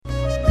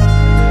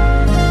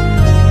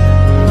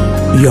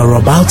You're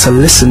about to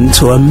listen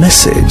to a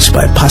message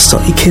by Pastor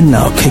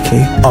Ikenna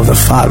Okeke of the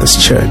Father's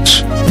Church.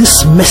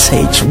 This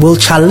message will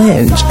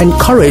challenge,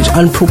 encourage,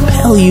 and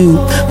propel you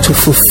to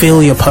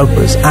fulfill your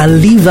purpose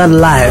and live that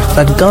life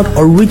that God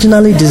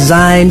originally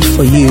designed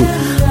for you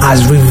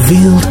as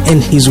revealed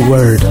in His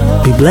Word.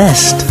 Be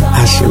blessed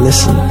as you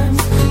listen.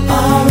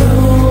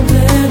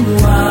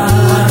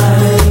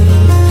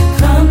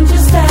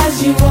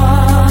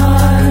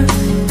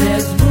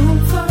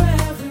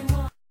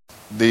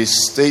 The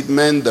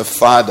statement the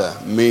Father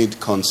made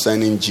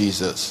concerning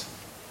Jesus.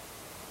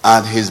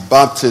 At his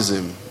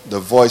baptism, the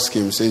voice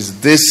came and says,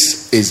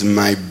 "This is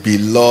my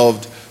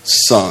beloved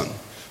Son."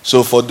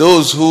 So for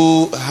those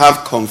who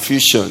have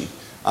confusion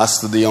as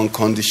to the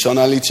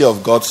unconditionality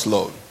of God's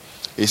love,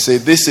 he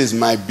said, "This is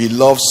my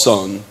beloved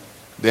Son."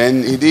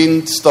 Then he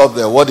didn't stop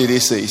there. What did he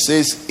say? He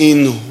says,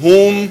 "In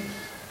whom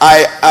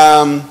I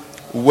am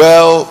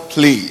well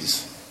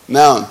pleased."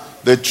 Now,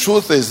 the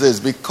truth is this: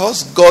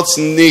 because God's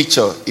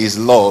nature is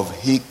love,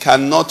 He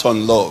cannot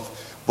unlove,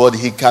 but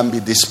He can be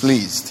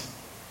displeased.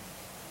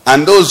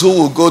 And those who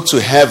will go to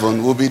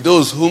heaven will be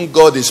those whom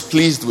God is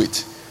pleased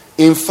with.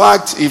 In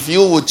fact, if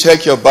you will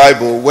check your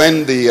Bible,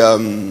 when the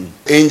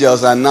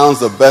angels announced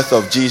the birth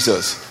of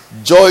Jesus,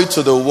 joy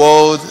to the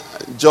world,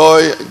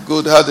 joy,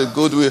 good-hearted,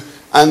 goodwill,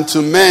 and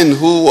to men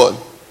who what?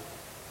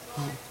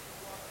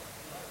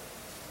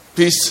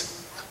 Peace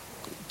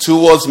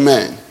towards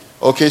men.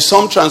 Okay,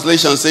 some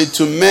translations say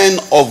to men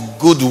of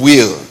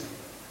goodwill.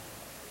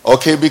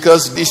 Okay,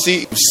 because you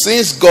see,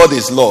 since God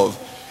is love,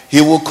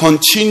 He will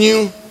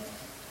continue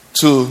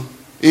to,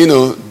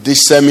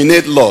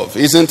 disseminate love,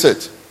 isn't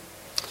it?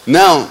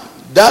 Now,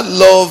 that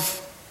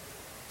love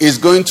is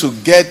going to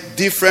get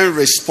different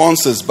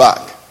responses back.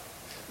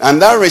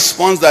 And that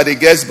response that it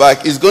gets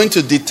back is going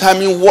to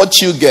determine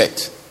what you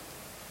get.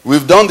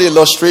 We've done the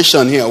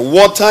illustration here.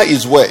 Water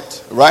is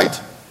wet, right?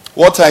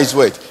 Water is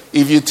wet.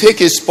 If you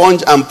take a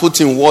sponge and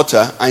put in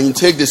water and you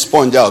take the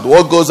sponge out,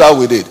 what goes out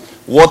with it?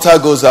 Water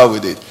goes out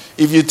with it.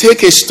 If you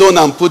take a stone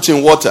and put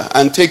in water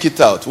and take it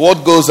out,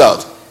 what goes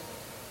out?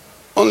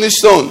 Only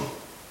stone.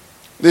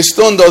 The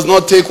stone does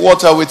not take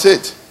water with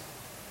it.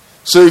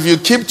 So if you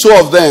keep two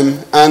of them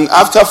and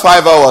after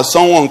 5 hours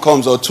someone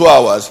comes, or 2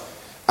 hours,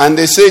 and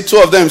they say, two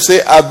of them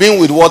say, "I've been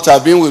with water,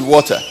 I've been with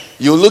water."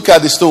 You look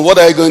at the stone, what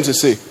are you going to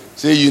say?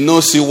 Say, "You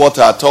don't see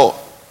water at all."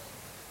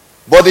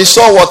 But they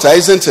saw water,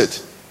 isn't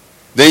it?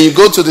 Then you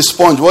go to the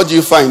sponge, what do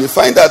you find? You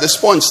find that the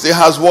sponge still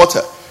has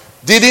water.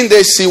 Didn't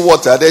they see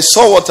water? They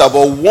saw water,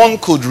 but one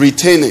could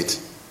retain it.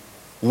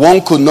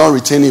 One could not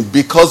retain it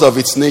because of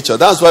its nature.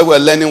 That's why we're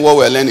learning what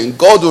we're learning.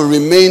 God will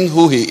remain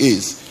who He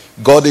is.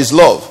 God is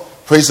love.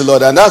 Praise the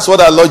Lord. And that's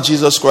what our Lord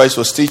Jesus Christ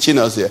was teaching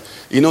us here.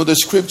 The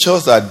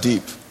scriptures are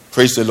deep.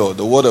 Praise the Lord.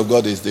 The word of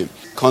God is deep.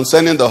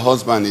 Concerning the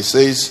husband, it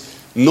says,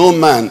 "No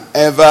man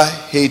ever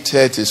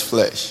hated his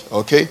flesh."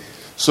 Okay?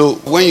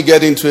 So when you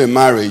get into a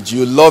marriage,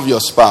 you love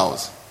your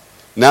spouse.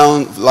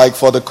 Now, like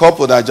for the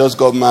couple that just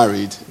got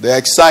married, they're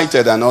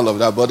excited and all of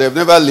that, but they've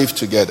never lived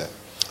together.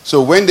 So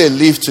when they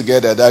live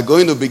together, they're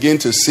going to begin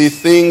to see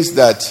things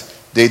that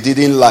they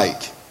didn't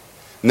like.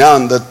 Now,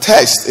 the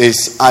test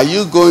is, are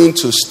you going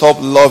to stop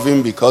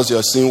loving because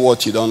you're seeing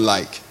what you don't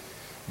like?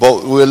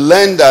 But we'll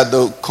learn that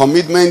the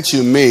commitment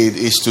you made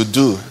is to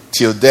do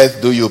till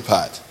death do you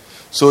part.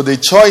 So the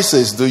choice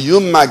is, do you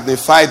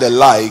magnify the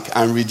like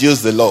and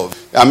reduce the love?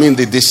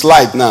 The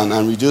dislike now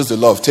and reduce the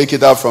love. Take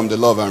it out from the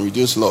love and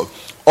reduce love.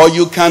 Or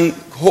you can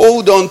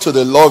hold on to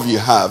the love you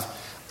have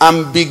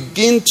and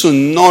begin to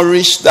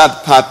nourish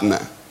that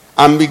partner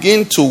and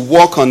begin to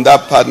work on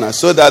that partner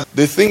so that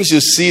the things you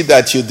see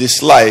that you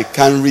dislike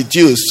can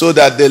reduce, so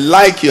that the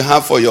like you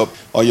have for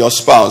your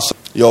spouse,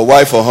 your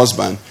wife or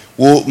husband,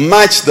 will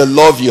match the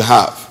love you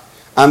have.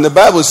 And the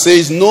Bible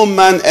says no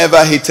man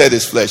ever hated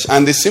his flesh.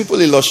 And the simple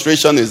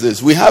illustration is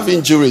this: we have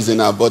injuries in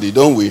our body,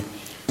 don't we?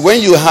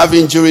 When you have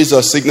injuries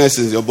or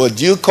sicknesses in your body,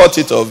 do you cut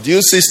it off? Do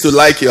you cease to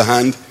like your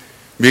hand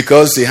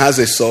because it has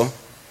a sore?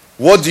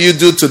 What do you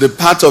do to the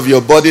part of your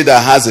body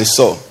that has a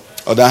sore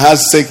or that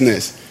has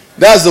sickness?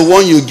 That's the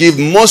one you give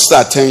most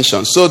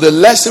attention. So the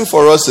lesson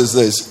for us is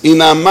this: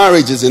 in our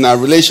marriages, in our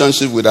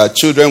relationship with our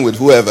children, with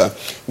whoever,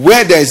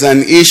 where there is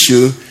an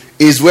issue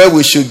is where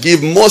we should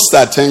give most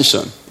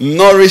attention.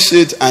 Nourish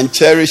it and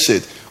cherish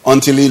it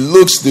until it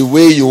looks the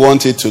way you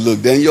want it to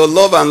look. Then your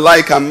love and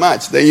like can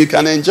match. Then you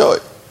can enjoy.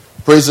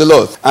 Praise the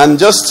Lord. And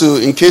just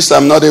in case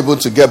I'm not able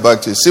to get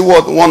back to it, see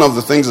what one of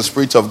the things the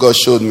Spirit of God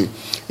showed me.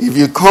 If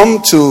you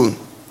come to,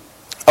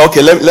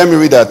 okay, let me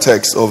read that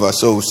text over.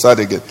 So we'll start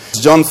again.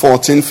 John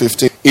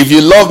 14:15. "If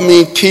you love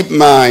me, keep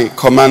my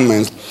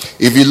commandments.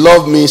 If you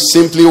love me,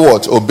 simply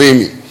what? Obey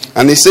me."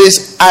 And it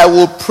says, "I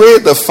will pray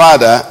the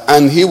Father,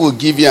 and He will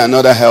give you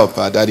another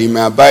helper, that He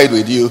may abide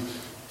with you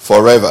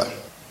forever."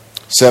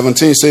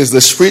 17 says, "The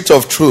Spirit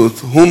of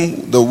truth,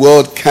 whom the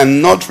world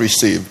cannot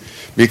receive,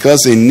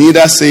 because it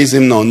neither sees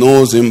Him nor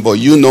knows Him, but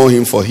you know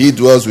Him, for He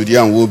dwells with you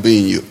and will be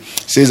in you.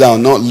 It says, I will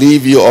not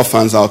leave you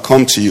orphans, I'll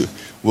come to you."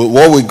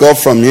 What we got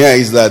from here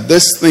is that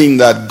this thing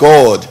that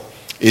God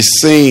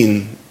is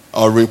saying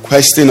or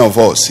requesting of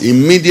us,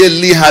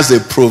 immediately has a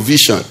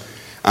provision.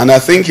 And I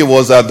think it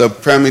was at the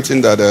prayer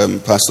meeting that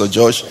Pastor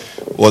Josh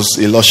was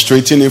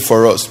illustrating it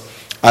for us.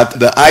 At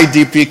the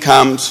IDP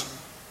camps,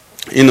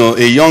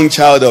 a young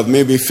child of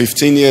maybe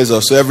 15 years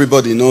or so,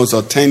 everybody knows,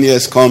 or 10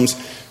 years comes,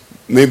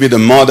 maybe the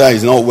mother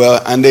is not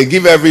well, and they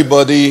give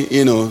everybody,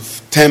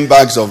 10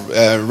 bags of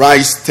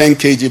rice, 10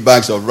 kg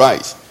bags of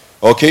rice.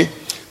 Okay?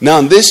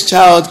 Now, this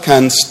child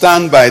can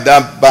stand by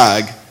that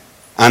bag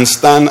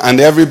and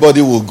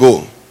everybody will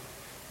go.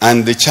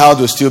 And the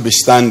child will still be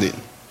standing.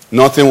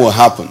 Nothing will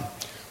happen.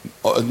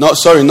 Not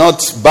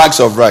bags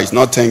of rice,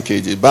 not 10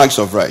 kg, bags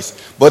of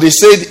rice. But he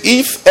said,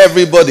 if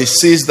everybody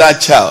sees that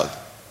child,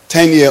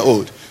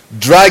 10-year-old,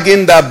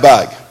 dragging that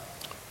bag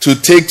to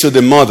take to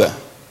the mother,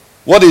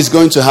 what is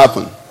going to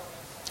happen?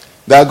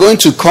 They are going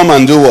to come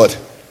and do what?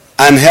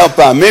 And help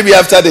her. Maybe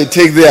after they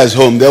take theirs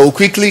home, they will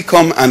quickly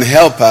come and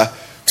help her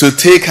to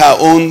take her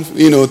own,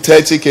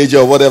 30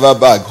 kg or whatever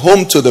bag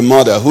home to the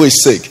mother who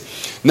is sick.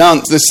 Now,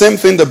 the same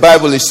thing the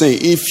Bible is saying.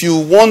 If you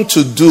want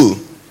to do,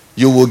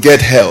 you will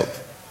get help.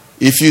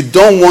 If you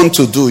don't want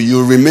to do,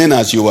 you remain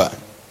as you are.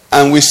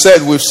 And we've said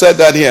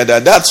that here,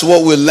 that's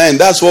what we learn.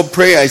 That's what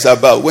prayer is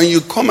about. When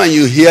you come and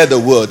you hear the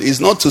word, it's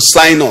not to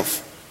sign off.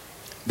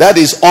 That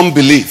is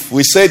unbelief.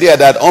 We said here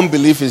that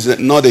unbelief is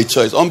not a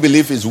choice.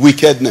 Unbelief is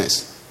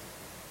wickedness.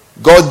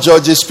 God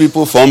judges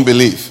people for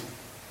unbelief.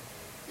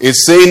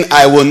 It's saying,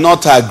 I will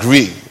not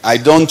agree. I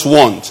don't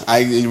want.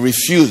 I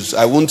refuse.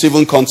 I won't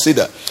even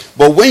consider.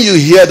 But when you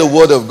hear the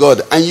word of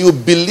God and you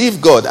believe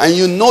God and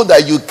you know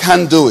that you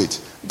can do it,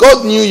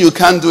 God knew you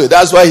can't do it.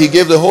 That's why he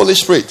gave the Holy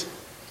Spirit.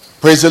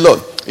 Praise the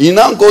Lord. You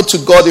now go to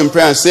God in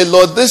prayer and say,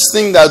 Lord, this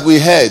thing that we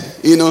heard,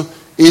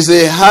 is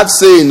a hard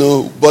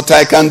saying, but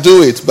I can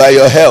do it by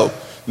your help.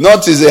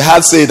 Not is a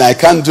hard saying, I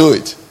can't do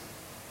it.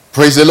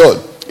 Praise the Lord.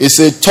 It's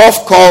a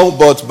tough call,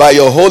 but by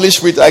your Holy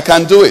Spirit, I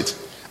can do it.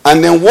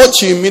 And then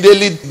what you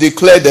immediately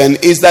declare then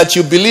is that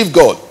you believe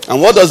God.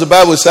 And what does the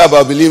Bible say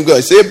about believing God?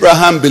 It says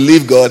Abraham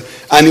believed God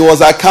and it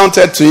was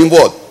accounted to him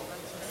what?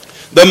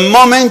 The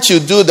moment you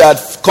do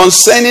that,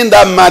 concerning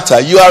that matter,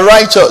 you are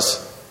righteous.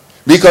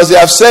 Because they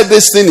have said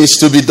this thing is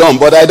to be done,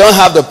 but I don't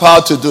have the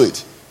power to do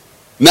it.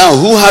 Now,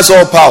 who has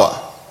all power?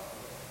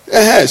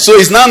 So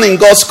it's not in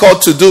God's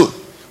court to do.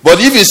 But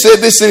if you say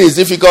this thing is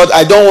difficult,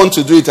 I don't want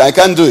to do it, I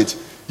can't do it,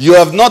 you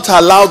have not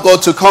allowed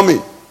God to come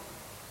in.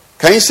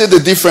 Can you see the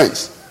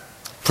difference?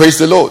 Praise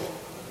the Lord.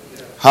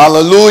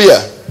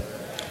 Hallelujah.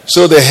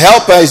 So the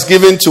helper is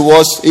given to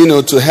us,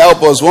 to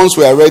help us once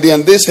we are ready.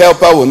 And this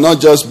helper will not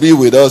just be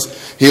with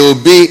us, he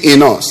will be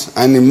in us.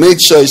 And he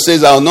makes sure, he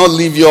says, I will not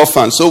leave you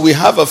orphan. So we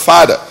have a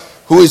father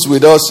who is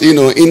with us,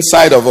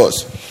 inside of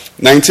us.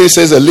 19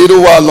 says, a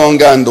little while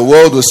longer and the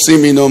world will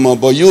see me no more.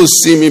 But you will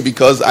see me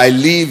because I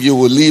live, you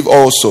will live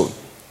also.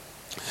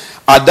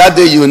 At that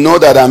day you will know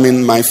that I'm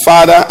in my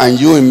Father and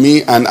you in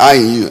me and I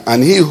in you.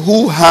 And he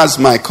who has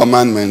my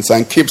commandments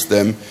and keeps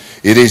them,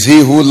 it is he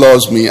who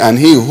loves me, and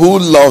he who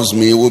loves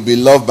me will be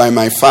loved by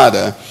my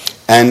Father,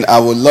 and I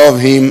will love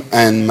him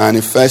and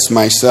manifest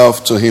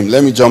myself to him.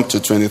 Let me jump to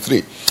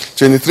 23.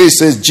 23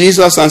 says,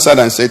 Jesus answered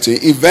and said to him,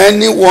 if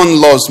anyone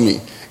loves me,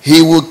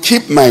 he will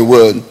keep my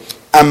word,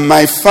 and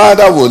my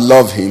Father will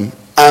love him,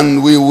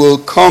 and we will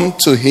come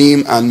to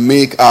him and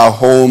make our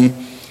home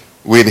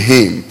with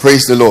him.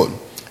 Praise the Lord.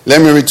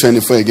 Let me read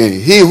 24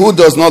 again. He who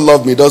does not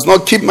love me does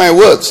not keep my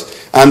words.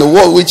 And the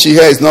word which you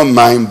hear is not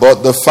mine,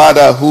 but the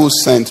Father who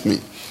sent me.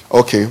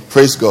 Okay,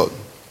 praise God.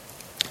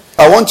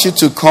 I want you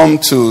to come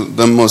to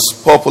the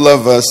most popular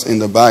verse in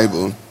the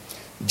Bible,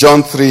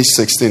 John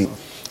 3:16.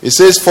 It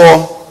says, For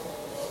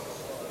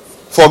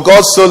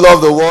God so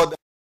loved the world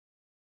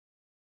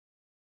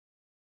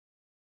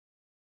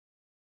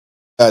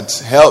that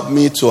helped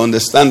me to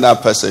understand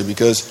that passage.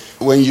 Because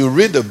when you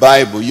read the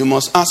Bible, you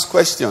must ask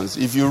questions.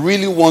 If you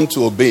really want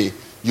to obey,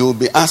 you will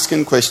be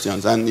asking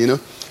questions. And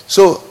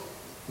so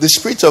the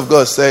Spirit of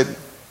God said,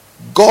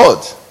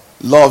 God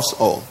loves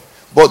all.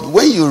 But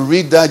when you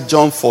read that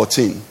John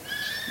 14,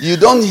 you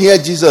don't hear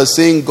Jesus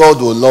saying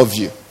God will love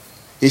you.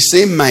 He's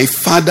saying my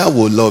Father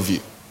will love you.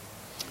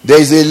 There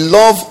is a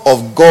love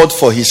of God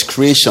for his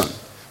creation,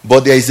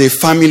 but there is a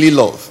family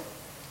love.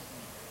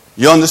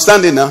 You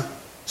understand it now?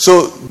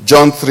 So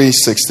John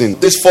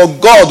 3:16. It's for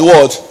God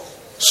what?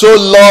 So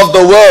loved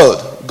the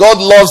world. God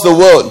loves the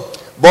world.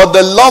 But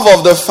the love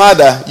of the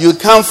Father, you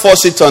can't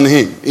force it on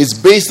him. It's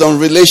based on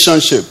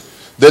relationship.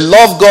 The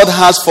love God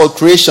has for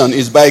creation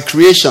is by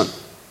creation.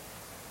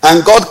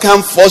 And God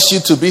can't force you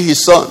to be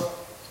his son.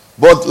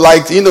 But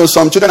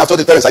some children have told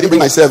the parents, I didn't bring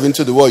myself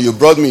into the world. You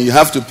brought me. You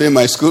have to pay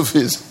my school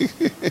fees.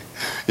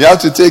 You have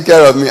to take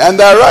care of me. And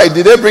they're right.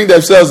 Did they bring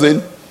themselves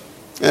in?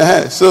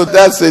 So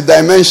that's a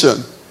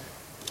dimension.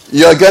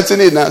 You're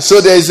getting it now.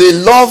 So there is a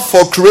love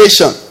for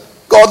creation.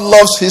 God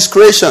loves his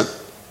creation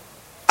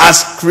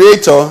as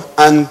creator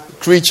and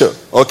creature.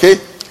 Okay?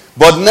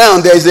 But now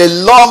there is a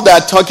love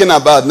that I'm talking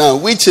about now,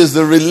 which is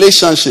the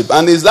relationship.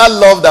 And it's that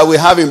love that we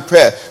have in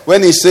prayer.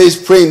 When he says,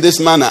 pray in this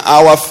manner,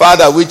 our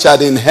Father which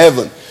art in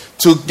heaven.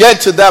 To get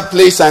to that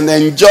place and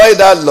enjoy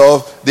that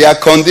love, there are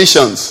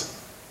conditions.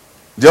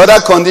 The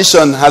other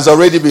condition has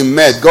already been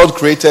met. God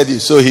created you,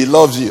 so he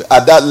loves you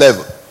at that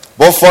level.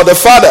 But for the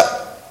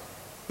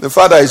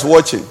Father is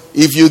watching.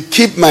 If you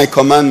keep my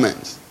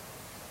commandments,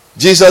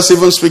 Jesus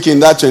even speaking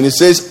that way, and he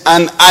says,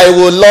 and I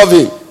will love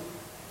him.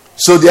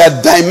 So there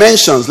are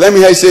dimensions. Let me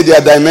hear you say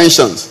there are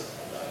dimensions.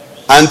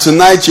 And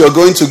tonight you're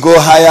going to go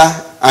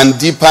higher and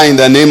deeper in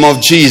the name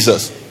of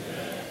Jesus.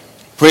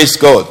 Praise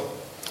God.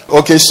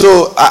 Okay,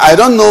 so I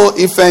don't know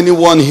if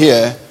anyone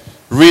here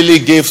really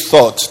gave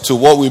thought to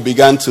what we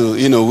began to,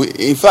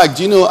 in fact,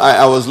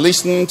 I was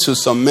listening to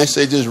some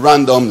messages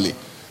randomly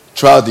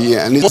throughout the year.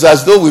 And it's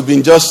as though we've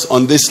been just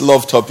on this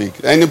love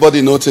topic.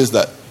 Anybody notice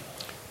that?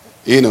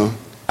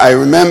 I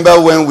remember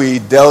when we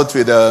dealt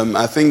with,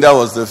 I think that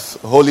was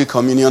the Holy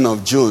Communion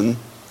of June.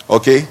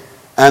 Okay?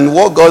 And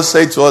what God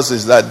said to us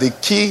is that the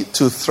key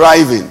to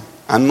thriving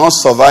and not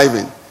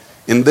surviving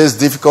in these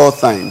difficult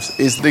times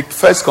is the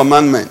first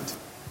commandment.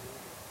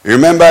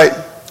 Remember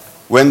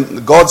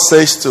when God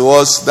says to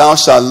us, thou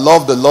shalt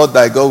love the Lord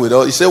thy God with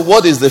all. He said,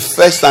 what is the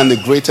first and the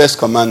greatest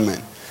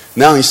commandment?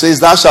 Now he says,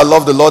 thou shalt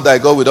love the Lord thy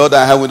God with all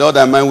thy heart, with all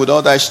thy mind, with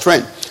all thy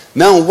strength.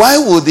 Now why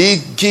would he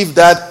give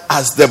that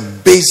as the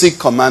basic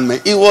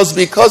commandment? It was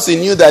because he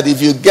knew that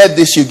if you get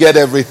this, you get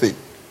everything.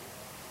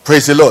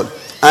 Praise the Lord.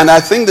 And I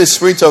think the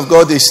Spirit of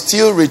God is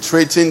still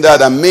reiterating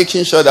that and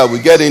making sure that we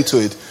get into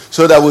it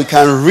so that we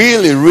can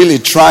really, really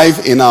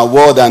thrive in our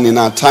world and in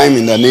our time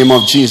in the name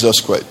of Jesus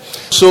Christ.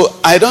 So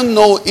I don't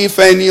know if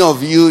any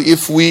of you,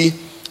 if we,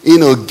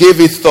 gave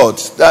it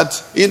thought that,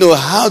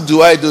 how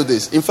do I do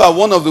this? In fact,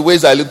 one of the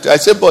ways I looked, I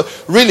said,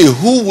 but really,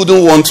 who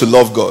wouldn't want to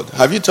love God?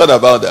 Have you thought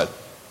about that?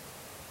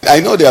 I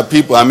know there are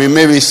people,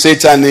 maybe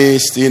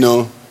Satanists,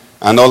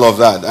 and all of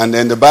that. And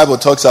then the Bible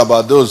talks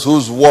about those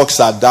whose works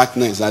are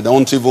darkness. I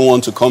don't even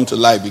want to come to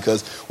light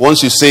because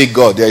once you say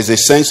God, there is a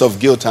sense of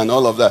guilt and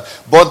all of that.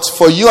 But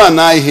for you and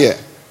I here,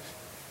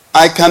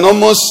 I can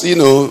almost,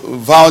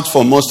 vouch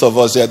for most of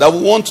us here that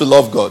we want to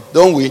love God,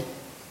 don't we?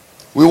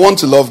 We want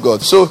to love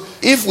God. So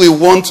if we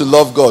want to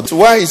love God,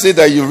 why is it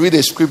that you read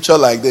a scripture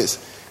like this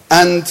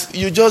and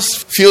you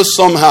just feel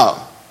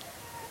somehow?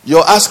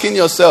 You're asking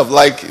yourself,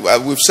 like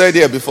we've said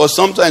here before,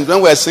 sometimes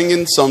when we're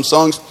singing some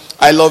songs,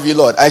 I love you,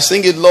 Lord. I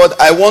sing it, Lord.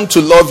 I want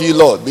to love you,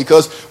 Lord.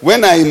 Because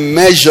when I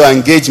measure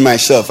and gauge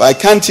myself, I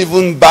can't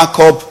even back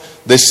up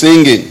the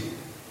singing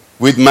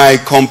with my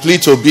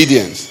complete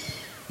obedience.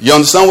 You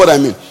understand what I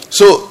mean?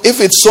 So if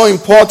it's so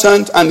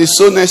important and it's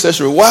so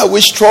necessary, why are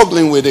we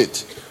struggling with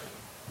it?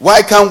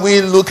 Why can't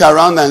we look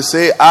around and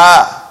say,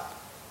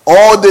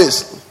 all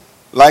this,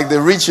 like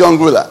the rich young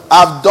ruler,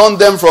 I've done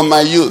them from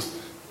my youth.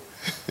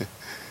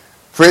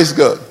 Praise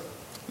God.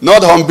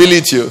 Not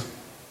humility.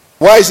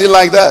 Why is it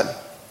like that?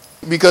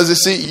 Because you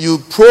see, you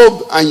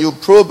probe and you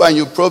probe and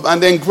you probe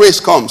and then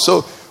grace comes.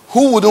 So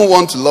who wouldn't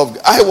want to love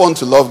God? I want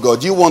to love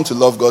God. You want to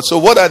love God. So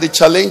what are the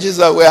challenges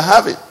that we're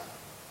having?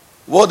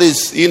 What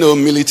is,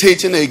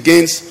 militating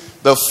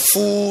against the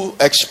full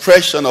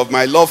expression of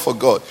my love for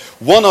God?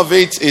 One of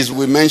it is,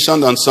 we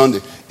mentioned on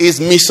Sunday,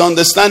 is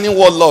misunderstanding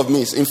what love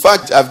means. In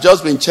fact, I've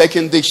just been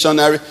checking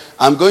dictionary.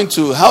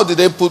 How did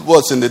they put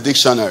words in the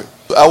dictionary?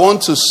 I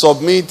want to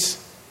submit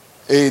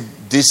a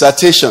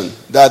dissertation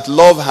that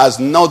love has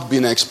not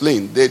been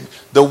explained.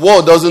 The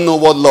world doesn't know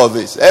what love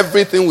is.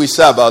 Everything we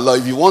say about love,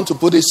 if you want to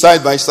put it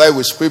side by side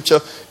with scripture,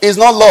 is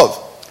not love.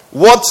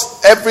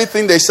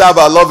 Everything they say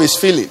about love is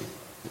feeling.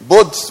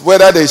 Both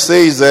whether they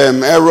say is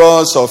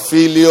eros or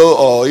filio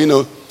or,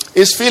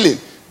 is feeling.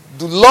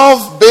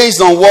 Love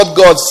based on what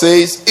God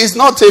says is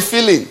not a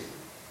feeling.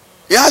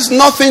 It has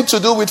nothing to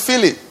do with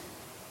feeling.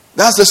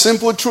 That's the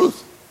simple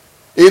truth.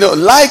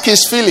 Like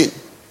is feeling.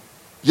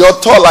 You're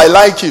tall, I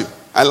like you.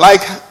 I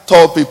like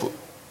tall people.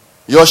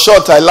 You're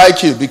short, I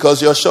like you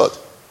because you're short.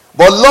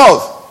 But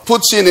love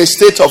puts you in a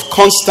state of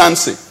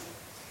constancy.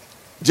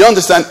 Do you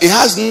understand? It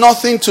has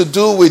nothing to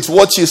do with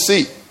what you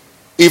see.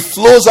 It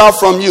flows out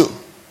from you.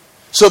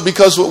 So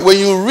because when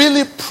you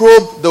really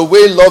probe the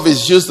way love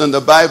is used in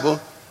the Bible,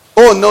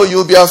 oh no,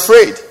 you'll be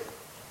afraid.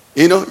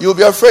 You'll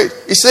be afraid.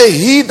 It says,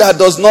 he that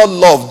does not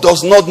love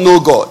does not know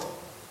God.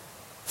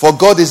 For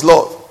God is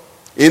love.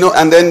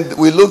 And then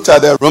we looked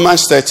at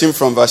Romans 13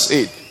 from verse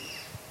 8.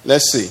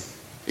 Let's see.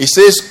 It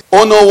says,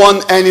 owe no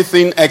one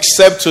anything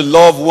except to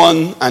love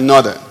one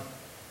another.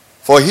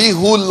 For he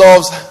who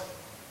loves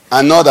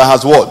another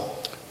has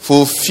what?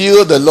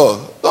 Fulfilled the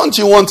law. Don't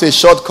you want a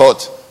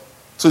shortcut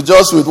to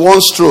just with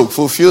one stroke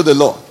fulfill the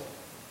law?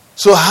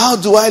 So how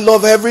do I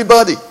love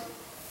everybody?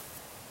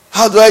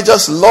 How do I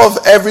just love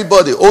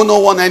everybody? Owe no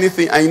one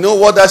anything. I know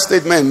what that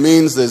statement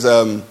means is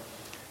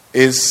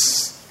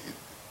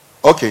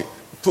okay.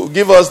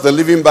 Give us the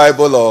Living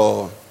Bible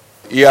or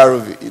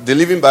ERV. The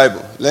Living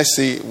Bible. Let's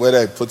see whether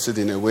it puts it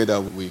in a way that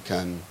we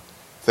can.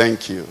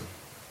 Thank you.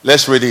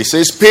 Let's read it. It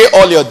says, pay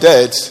all your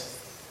debts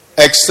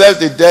except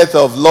the debt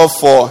of love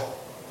for,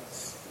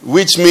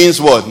 which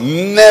means what?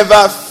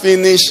 Never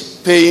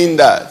finish paying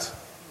that.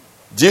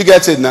 Do you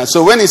get it now?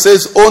 So when it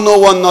says, owe no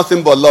one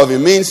nothing but love, it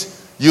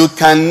means you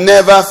can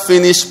never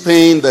finish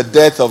paying the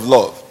debt of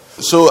love.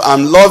 So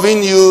I'm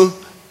loving you,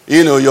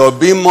 you're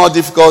being more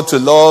difficult to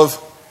love.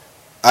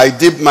 I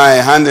dip my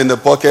hand in the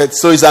pocket.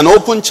 So it's an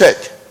open check.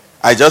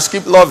 I just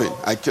keep loving.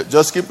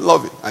 Just keep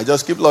loving. I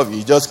just keep loving.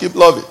 You just keep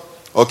loving.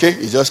 Okay?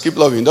 You just keep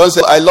loving. Don't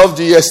say, I loved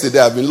you yesterday.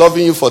 I've been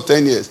loving you for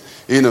 10 years.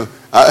 No,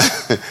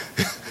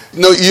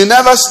 you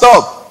never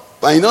stop.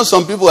 But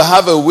some people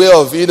have a way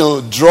of,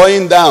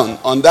 drawing down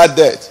on that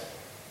debt.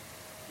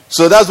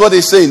 So that's what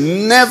they say.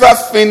 Never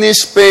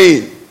finish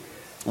paying.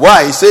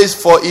 Why? He says,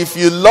 for if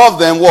you love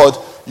them,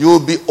 what? You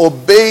will be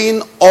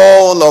obeying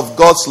all of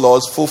God's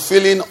laws,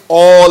 fulfilling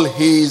all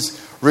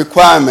his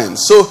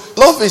requirements. So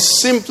love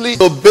is simply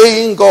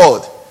obeying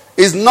God.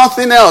 It's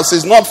nothing else.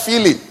 It's not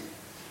feeling.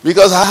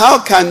 Because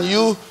how can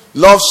you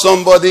love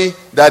somebody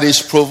that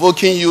is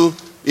provoking you,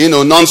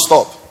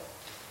 non-stop?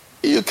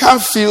 You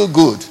can't feel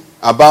good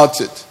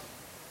about it.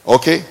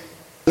 Okay?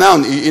 Now,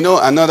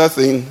 another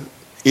thing.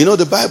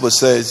 The Bible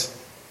says,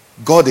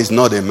 God is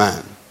not a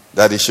man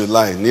that he should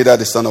lie, neither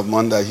the Son of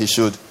Man that he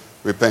should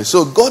repent.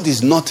 So God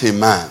is not a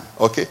man.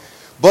 Okay?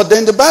 But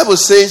then the Bible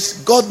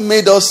says, God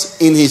made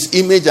us in his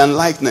image and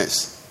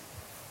likeness.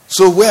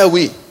 So where are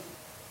we?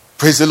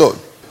 Praise the Lord.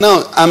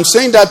 Now, I'm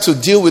saying that to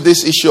deal with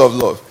this issue of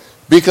love.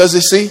 Because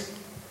you see,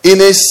 in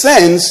a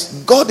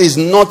sense, God is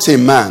not a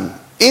man.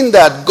 In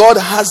that God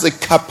has the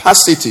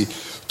capacity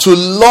to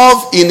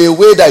love in a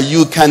way that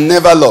you can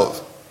never love.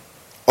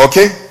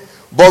 Okay?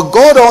 But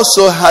God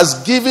also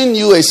has given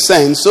you a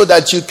sense so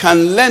that you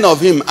can learn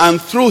of him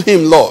and through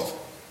him love.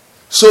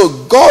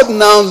 So God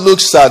now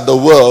looks at the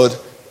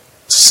world,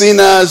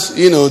 sinners,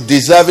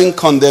 deserving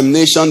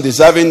condemnation,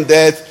 deserving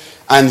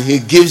death, and he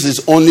gives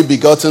his only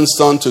begotten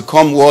son to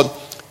come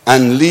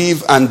and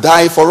live and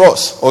die for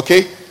us.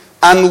 Okay?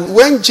 And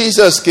when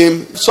Jesus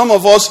came, some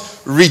of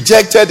us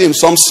rejected him.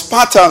 Some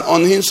spat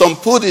on him. Some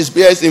pulled his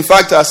beard. In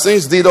fact, our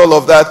sins did all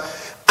of that.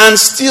 And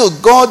still,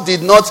 God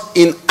did not,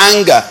 in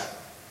anger,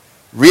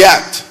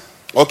 react.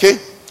 Okay?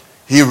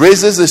 He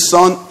raises his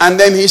son. And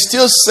then he's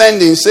still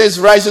sending. Says,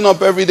 rising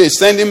up every day.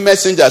 Sending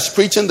messengers.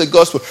 Preaching the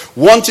gospel.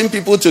 Wanting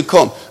people to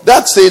come.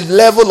 That's a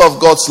level of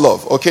God's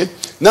love. Okay?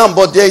 Now,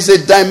 but there is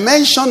a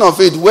dimension of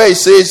it where he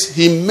says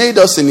he made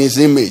us in his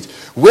image.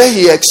 Where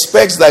he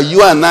expects that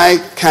you and I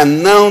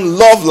can now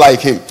love like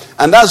him.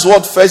 And that's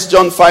what 1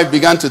 John 5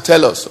 began to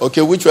tell us.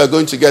 Okay, which we are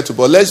going to get to.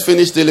 But let's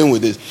finish dealing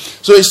with this.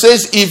 So it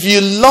says, if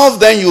you love,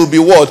 then you will be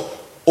what?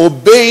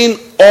 Obeying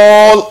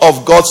all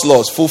of God's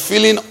laws.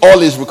 Fulfilling all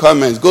his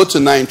requirements. Go to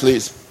 9,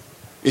 please.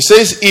 It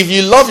says, if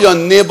you love your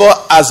neighbor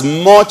as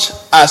much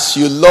as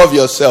you love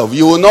yourself,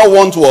 you will not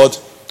want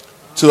what?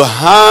 To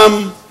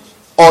harm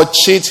or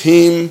cheat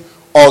him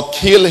or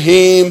kill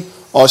him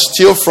or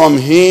steal from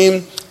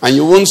him. And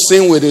you won't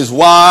sin with his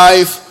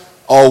wife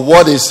or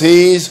what is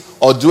his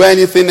or do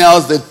anything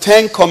else. The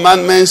 10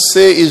 commandments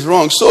say is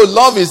wrong. So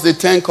love is the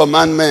 10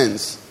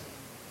 commandments.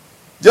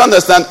 Do you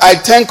understand? I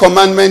 10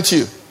 commandment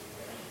you.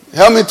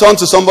 Help me turn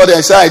to somebody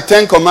and say, I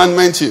 10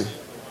 commandment you.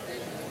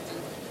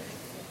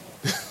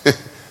 Do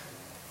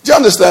you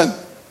understand?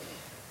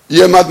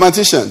 You're a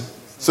mathematician.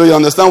 So you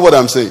understand what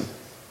I'm saying.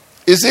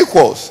 It's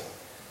equals.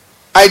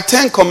 I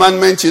 10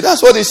 commandment you.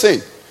 That's what he's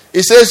saying.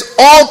 He says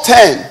all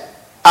 10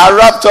 are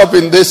wrapped up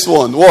in this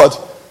one. What?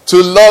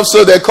 To love.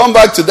 So they come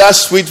back to that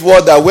sweet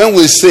word that when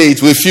we say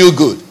it, we feel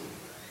good.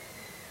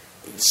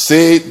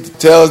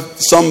 Tell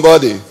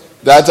somebody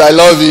that I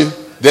love you.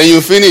 Then you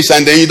finish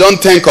and then you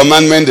don't 10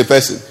 commandment the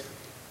person.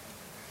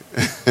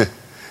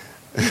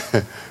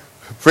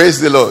 Praise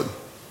the Lord.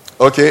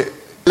 Okay.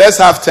 Let's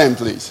have 10,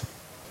 please.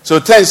 So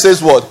 10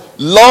 says what?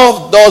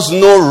 Love does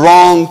no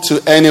wrong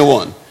to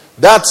anyone.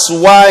 That's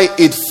why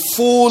it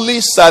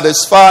fully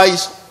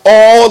satisfies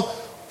all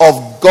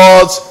of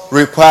God's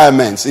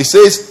requirements. It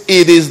says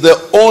it is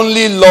the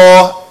only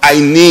law I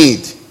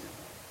need.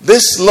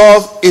 This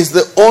love is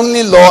the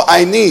only law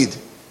I need.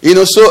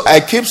 So I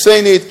keep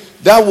saying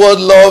it. That word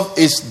love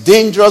is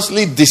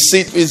dangerously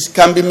deceitful. It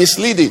can be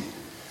misleading.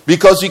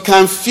 Because you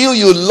can feel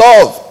you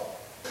love.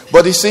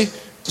 But you see,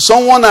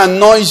 someone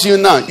annoys you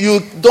now.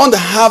 You don't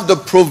have the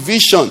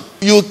provision.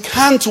 You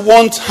can't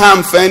want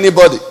harm for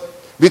anybody.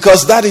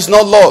 Because that is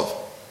not love.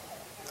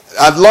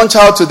 At lunch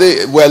hour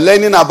today, we're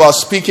learning about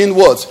speaking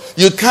words.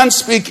 You can't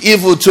speak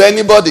evil to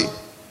anybody.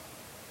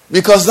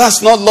 Because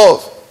that's not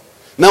love.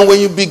 Now, when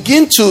you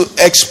begin to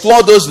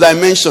explore those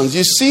dimensions,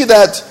 you see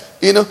that,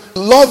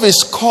 love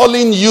is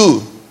calling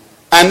you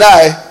and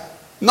I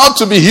not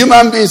to be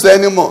human beings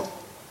anymore.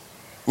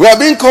 We are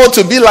being called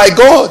to be like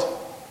God.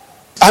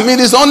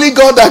 It's only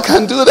God that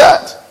can do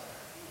that.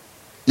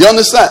 You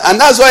understand? And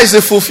that's why it's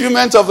the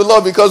fulfillment of the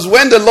law. Because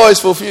when the law is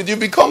fulfilled, you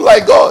become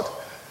like God.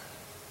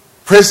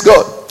 Praise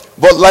God.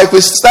 But like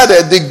we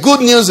started, the good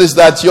news is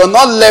that you're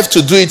not left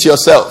to do it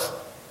yourself.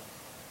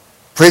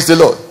 Praise the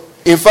Lord.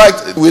 In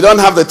fact, we don't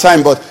have the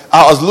time, but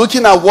I was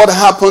looking at what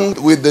happened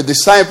with the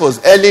disciples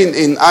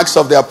early in Acts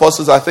of the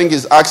Apostles. I think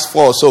it's Acts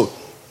 4 or so.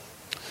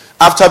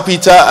 After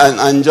Peter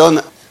and John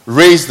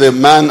raised the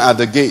man at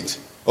the gate.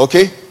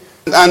 Okay?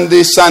 And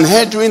the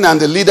Sanhedrin and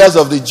the leaders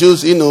of the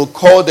Jews,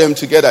 called them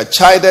together,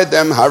 chided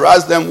them,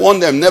 harassed them,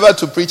 warned them never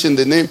to preach in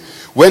the name.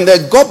 When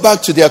they got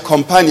back to their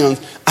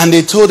companions, And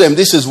they told them,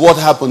 this is what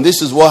happened,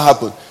 this is what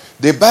happened.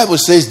 The Bible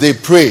says they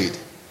prayed.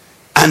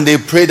 And they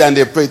prayed and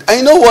they prayed. And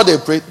you know what they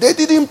prayed? They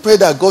didn't pray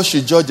that God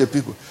should judge the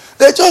people.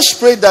 They just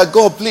prayed that,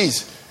 God,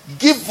 please,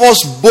 give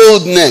us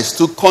boldness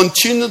to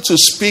continue to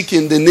speak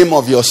in the name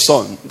of your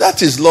Son.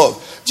 That is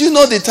love. Do you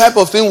know the type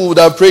of thing we would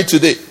have prayed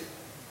today?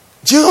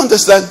 Do you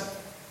understand?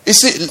 You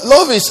see,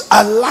 love is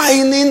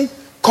aligning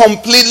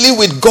completely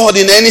with God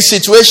in any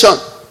situation.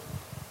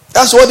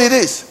 That's what it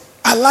is.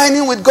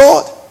 Aligning with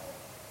God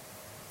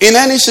in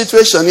any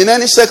situation, in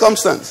any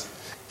circumstance.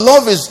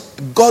 Love is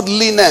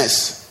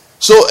godliness.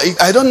 So,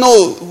 I don't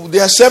know,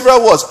 there are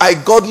several words. I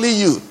godly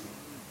you.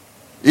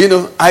 You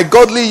know, I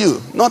godly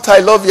you. Not I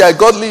love you, I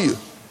godly you.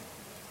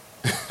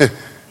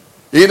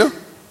 You know,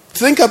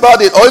 think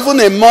about it. Or even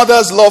a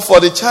mother's love for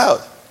the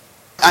child.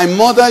 I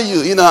mother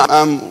you. You know,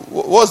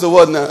 what's the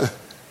word now?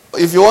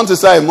 If you want to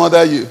say I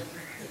mother you.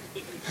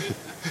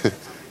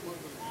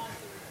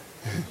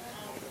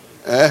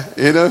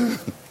 You know,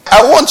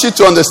 I want you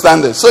to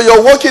understand this. So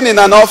you're working in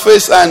an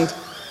office and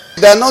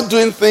they're not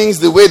doing things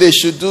the way they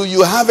should do.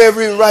 You have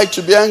every right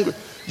to be angry.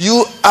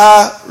 You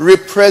are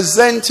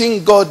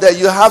representing God, that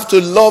you have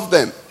to love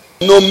them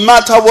no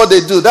matter what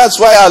they do. That's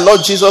why our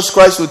Lord Jesus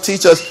Christ will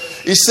teach us.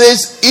 He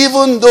says,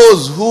 even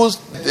those who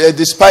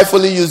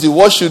despitefully use you,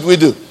 what should we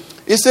do?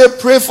 He said,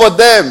 pray for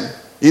them.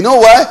 You know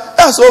why?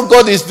 That's what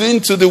God is doing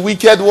to the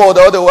wicked world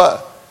all the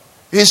while.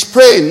 He's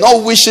praying,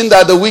 not wishing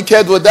that the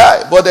wicked will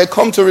die, but they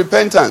come to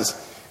repentance.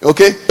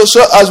 Okay?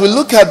 So as we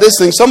look at this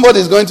thing, somebody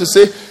is going to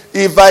say,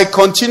 if I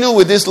continue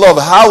with this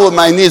love, how will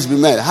my needs be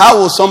met? How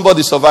will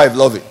somebody survive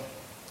loving?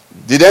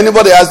 Did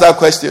anybody ask that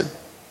question?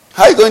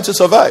 How are you going to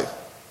survive?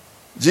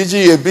 Gigi,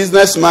 you're a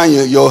businessman,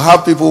 you'll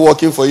have people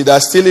working for you that are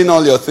stealing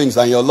all your things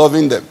and you're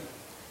loving them.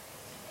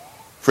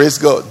 Praise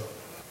God.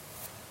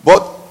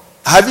 But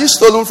have you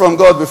stolen from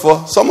God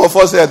before? Some of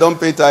us here don't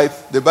pay tithe.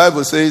 The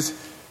Bible says,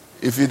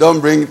 if you don't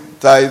bring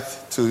tithe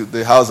to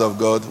the house of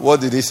God,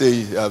 what did he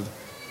say?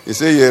 He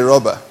said you're a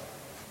robber.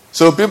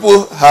 So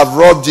people have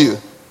robbed you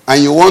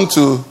and you want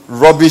to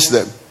rubbish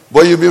them.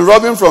 But you've been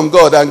robbing from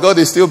God and God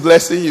is still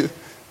blessing you.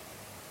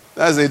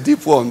 That's a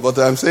deep one, but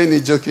I'm saying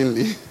it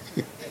jokingly.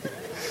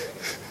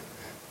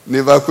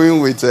 Never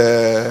queen with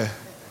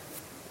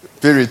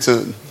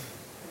Puritan. Do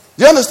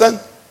you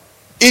understand?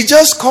 It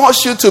just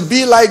calls you to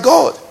be like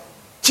God.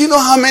 Do you know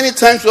how many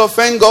times we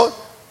offend God?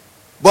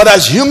 But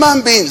as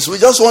human beings, we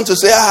just want to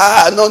say,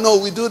 no,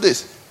 we do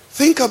this.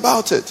 Think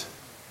about it.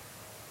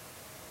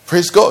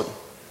 Praise God.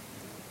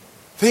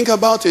 Think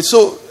about it.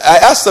 So I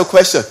asked the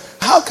question,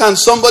 how can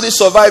somebody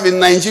survive in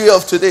Nigeria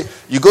of today?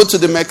 You go to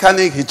the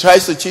mechanic, he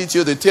tries to cheat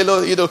you, the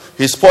tailor,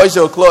 he spoils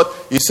your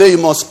cloth, you say you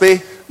must pay.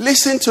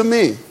 Listen to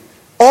me.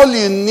 All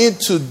you need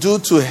to do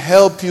to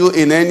help you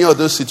in any of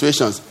those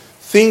situations,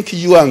 think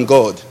you and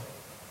God.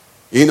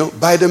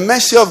 By the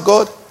mercy of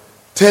God,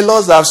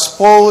 tailors have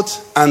spoiled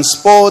and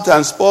spoiled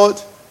and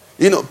spoiled.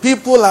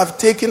 People have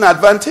taken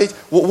advantage.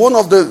 One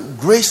of the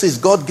graces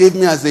God gave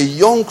me as a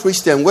young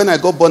Christian when I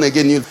got born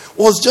again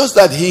was just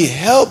that he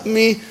helped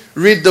me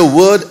read the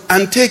word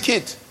and take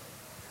it.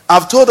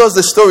 I've told us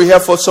the story here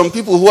for some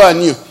people who are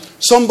new.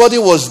 Somebody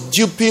was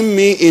duping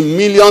me in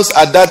millions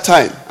at that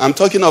time. I'm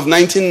talking of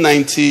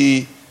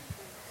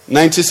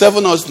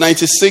 1997 or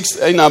 96,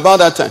 about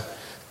that time.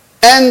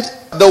 And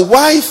the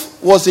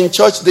wife was in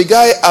church. The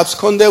guy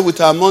absconded with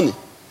her money.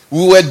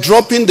 We were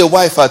dropping the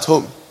wife at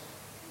home.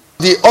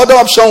 The other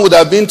option would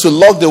have been to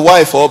lock the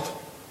wife up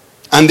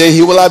and then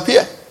he will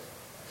appear.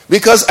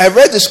 Because I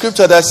read the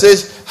scripture that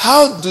says,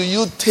 how do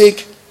you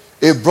take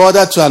a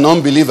brother to an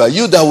unbeliever?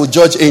 You that will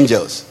judge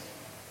angels.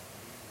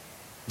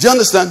 Do you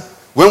understand?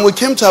 When we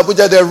came to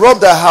Abuja, they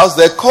robbed our house.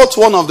 They caught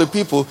one of the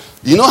people.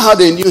 You know how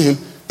they knew him?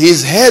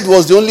 His head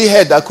was the only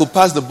head that could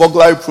pass the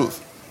burglary proof.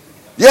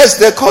 Yes,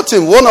 they caught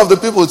him. One of the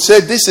people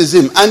said, this is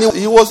him. And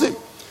he was him.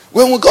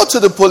 When we got to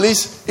the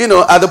police,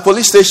 at the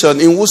police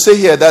station in Wuse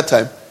here at that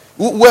time,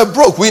 we were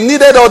broke. We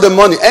needed all the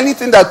money.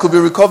 Anything that could be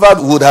recovered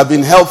would have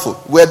been helpful.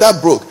 We're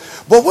that broke.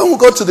 But when we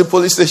got to the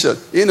police station,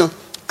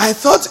 I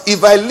thought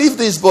if I leave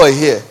this boy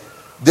here,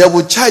 they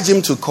would charge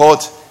him to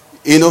court,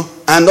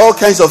 and all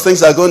kinds of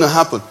things are going to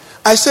happen.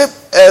 I said,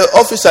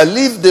 officer,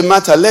 leave the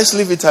matter. Let's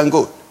leave it and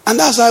go. And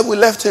that's how we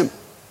left him.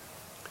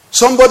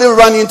 Somebody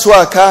ran into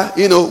our car.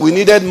 We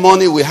needed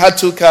money. We had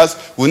 2 cars.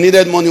 We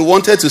needed money.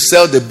 Wanted to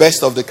sell the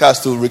best of the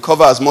cars to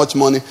recover as much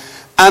money.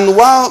 And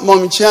while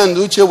Momichi and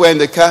Uche were in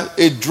the car,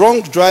 a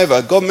drunk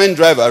driver, government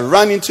driver,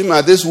 ran into him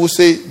at this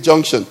Wuse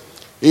junction.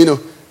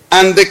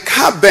 And the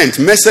car bent,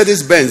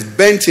 Mercedes-Benz,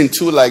 bent in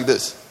two like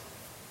this.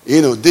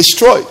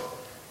 Destroyed.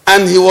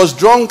 And he was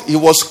drunk. He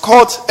was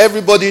caught.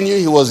 Everybody knew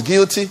he was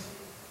guilty.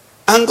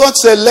 And God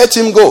said, let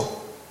him go.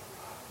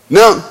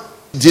 Now,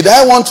 did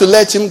I want to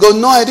let him go?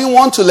 No, I didn't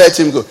want to let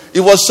him go. It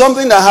was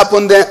something that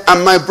happened there,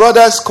 and my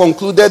brothers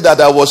concluded that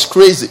I was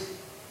crazy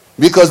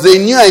because they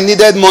knew I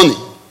needed money.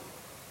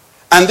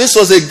 And this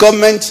was a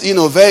government,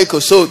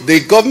 vehicle, so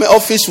the government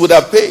office would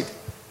have paid.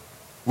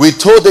 We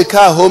towed the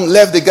car home,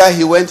 left the guy,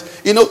 he went.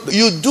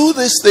 You do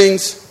these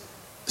things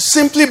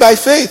simply by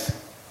faith.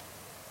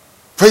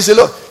 Praise the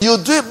Lord. You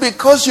do it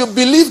because you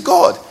believe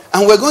God.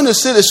 And we're going to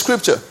see the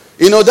scripture.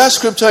 You know, that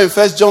scripture in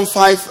 1 John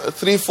 5,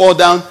 3, 4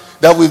 down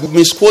that we've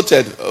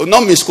misquoted.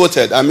 Not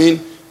misquoted,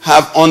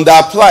 have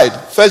underapplied.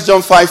 1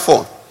 John 5,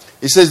 4.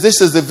 It says,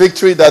 this is the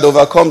victory that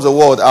overcomes the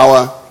world,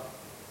 our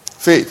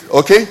faith.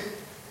 Okay?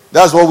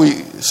 That's what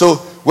so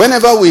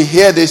whenever we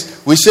hear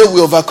this, we say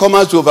we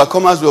overcomers, we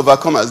overcomers, we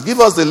overcomers. Give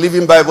us the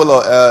Living Bible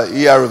or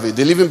ERV.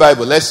 The Living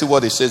Bible, let's see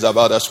what it says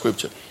about that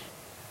scripture.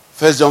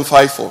 1 John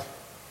 5, 4.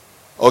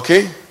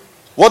 Okay?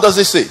 What does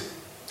it say?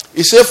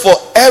 It says, for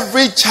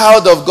every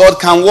child of God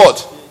can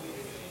what?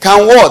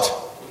 Can what?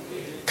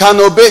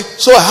 Can obey.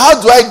 So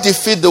how do I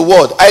defeat the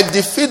world? I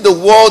defeat the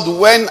world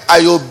when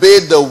I obey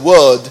the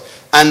word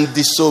and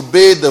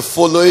disobey the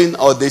following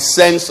or the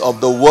sense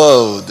of the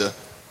world.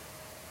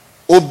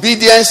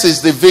 Obedience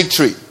is the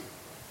victory.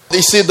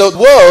 You see, the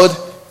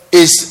world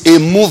is a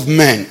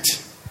movement.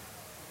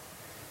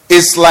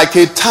 It's like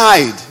a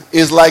tide.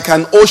 It's like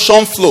an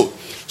ocean flow.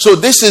 So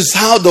this is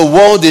how the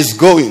world is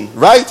going,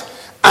 right?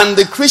 And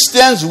the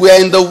Christians, we are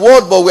in the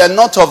world, but we are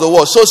not of the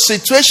world. So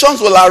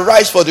situations will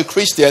arise for the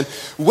Christian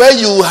where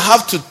you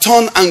have to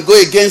turn and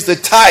go against the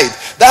tide.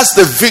 That's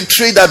the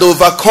victory that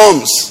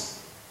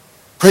overcomes.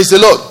 Praise the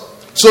Lord.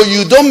 So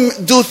you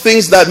don't do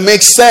things that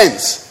make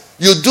sense.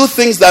 You do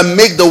things that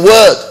make the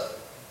word.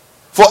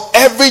 For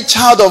every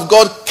child of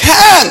God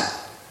can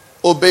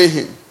obey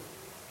him.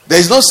 There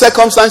is no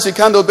circumstance you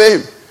can't obey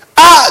him.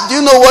 Do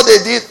you know what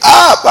they did?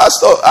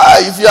 Pastor,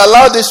 if you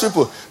allow these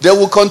people, they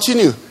will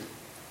continue.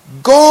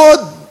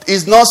 God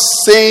is not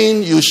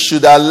saying you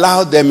should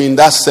allow them in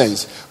that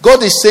sense.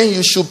 God is saying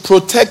you should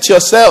protect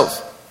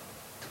yourself.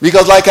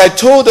 Because like I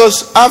told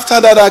us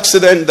after that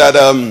accident that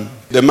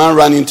the man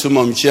ran into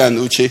Momchi and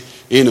Uche,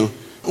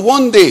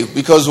 one day,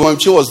 because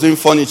Momchi was doing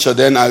furniture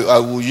then, I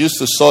used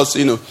to source,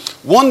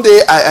 One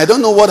day, I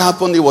don't know what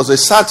happened. It was a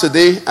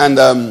Saturday and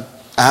I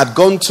had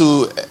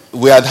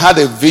we had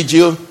a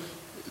vigil.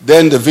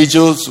 Then the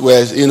vigils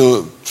were,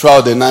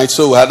 throughout the night.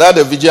 So we had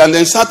a vigil. And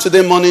then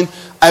Saturday morning,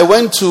 I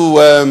went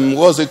to,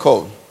 what's it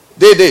called?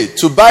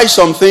 To buy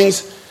some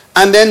things.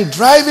 And then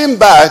driving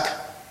back,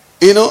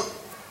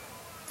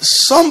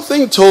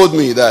 something told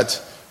me that,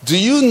 do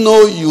you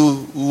know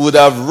you would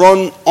have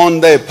run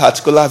under a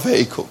particular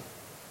vehicle?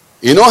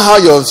 You know how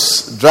you're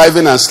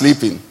driving and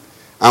sleeping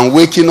and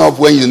waking up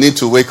when you need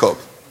to wake up?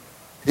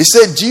 He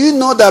said, do you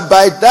know that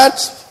by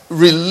that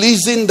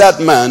releasing that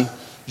man,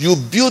 you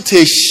built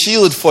a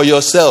shield for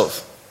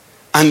yourself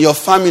and your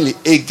family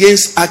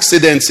against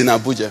accidents in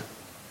Abuja?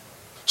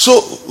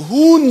 So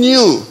who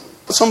knew?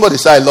 Somebody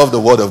say, I love the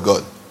word of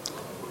God.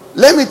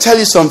 Let me tell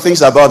you some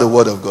things about the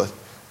word of God.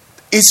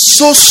 It's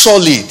so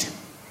solid.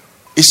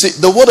 You see,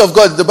 the word of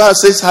God, the Bible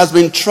says, has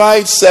been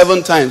tried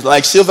 7 times,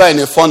 like silver in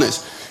a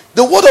furnace.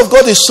 The word of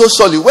God is so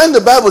solid. When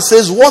the Bible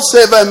says,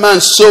 whatsoever a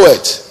man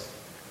soweth,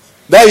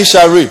 that he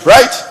shall reap,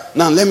 right?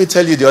 Now, let me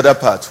tell you the other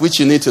part, which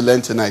you need to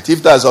learn tonight,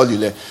 if that's all you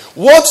learn.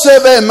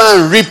 Whatsoever a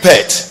man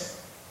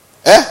reapeth,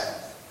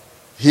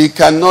 he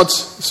cannot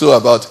sow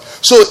about.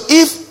 So,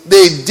 if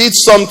they did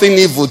something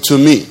evil to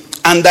me,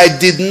 and I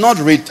did not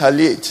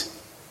retaliate,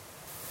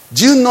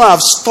 do you know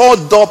I've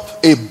stored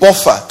up a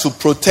buffer to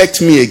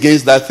protect me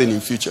against that thing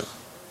in future?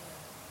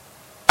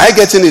 Are you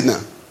getting it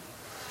now?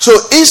 So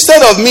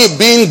instead of me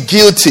being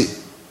guilty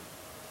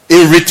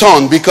in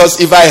return, because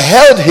if I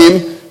held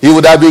him, he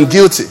would have been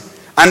guilty.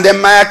 And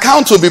then my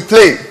account will be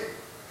plain.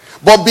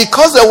 But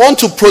because they want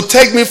to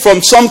protect me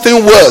from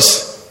something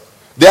worse,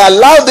 they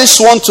allow this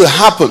one to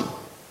happen.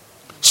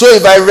 So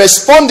if I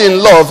respond in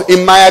love,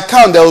 in my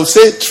account they will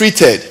say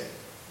treated.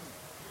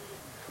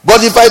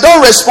 But if I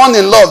don't respond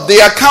in love, the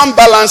account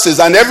balances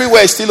and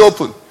everywhere is still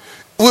open.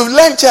 We've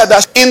learned here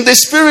that in the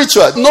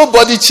spiritual,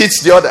 nobody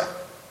cheats the other.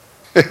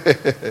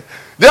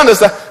 Do you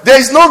understand? There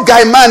is no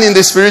guy man in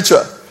the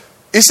spiritual.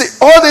 You see,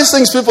 all these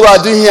things people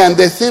are doing here and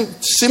they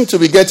seem to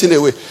be getting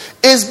away.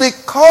 It's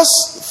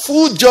because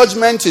full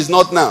judgment is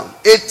not now.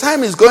 A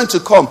time is going to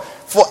come.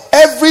 For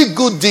every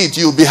good deed,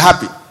 you'll be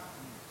happy.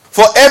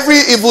 For every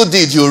evil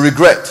deed, you'll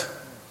regret.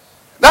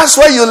 That's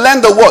why you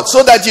learn the word,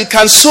 so that you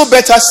can sow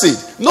better seed.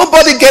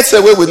 Nobody gets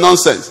away with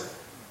nonsense.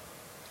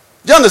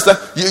 Do you understand?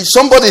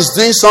 Somebody is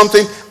doing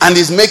something and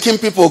is making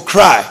people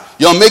cry.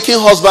 You're making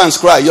husbands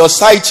cry. You're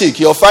side chick.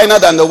 You're finer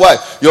than the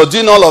wife. You're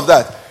doing all of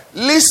that.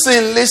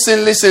 Listen.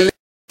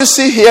 You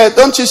see here?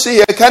 Don't you see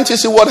here? Can't you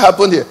see what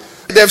happened here?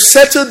 They've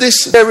settled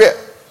this area.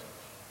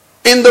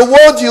 In the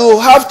world you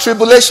have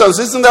tribulations.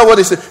 Isn't that what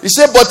he said? He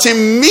said, but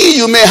in me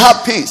you may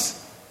have peace.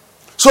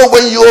 So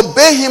when you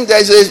obey him, there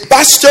is a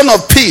bastion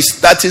of peace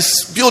that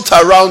is built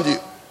around you.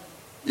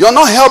 You're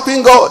not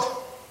helping God.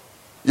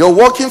 You're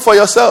working for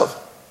yourself.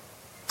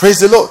 Praise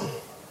the Lord.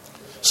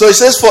 So it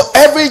says, for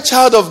every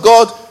child of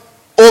God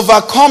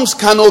overcomes,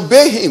 can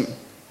obey him,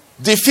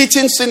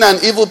 defeating sin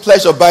and evil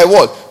pleasure by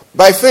what?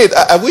 By faith.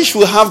 I wish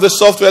we have the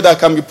software that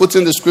can be put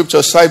in the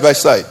scripture side by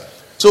side,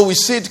 so we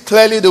see it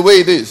clearly the way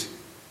it is.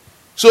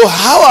 So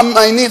how are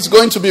my needs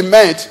going to be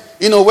met,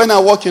 when I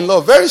walk in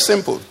love? Very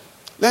simple.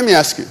 Let me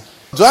ask you,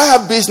 do I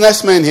have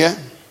businessmen here?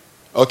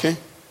 Okay.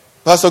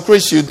 Pastor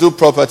Chris, you do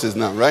properties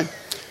now, right?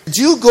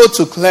 Do you go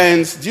to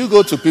clients, do you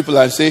go to people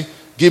and say,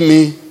 give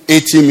me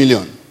 80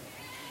 million?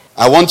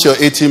 I want your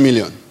 80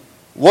 million.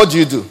 What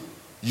do?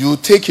 You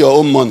take your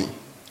own money,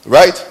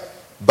 right?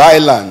 Buy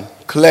land,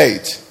 clear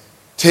it,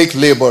 take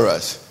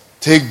laborers,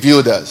 take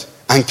builders,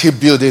 and keep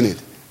building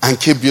it, and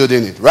keep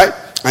building it, right?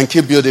 And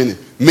keep building it,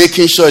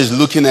 making sure it's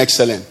looking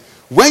excellent.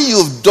 When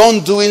you've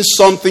done doing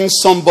something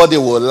somebody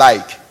will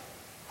like,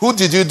 who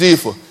did you do it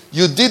for?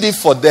 You did it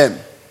for them.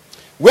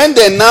 When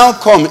they now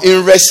come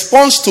in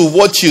response to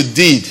what you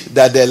did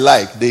that they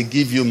like, they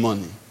give you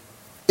money.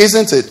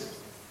 Isn't it?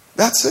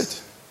 That's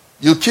it.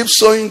 You keep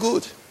sowing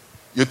good.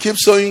 You keep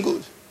sowing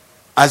good.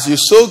 As you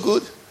sow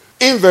good,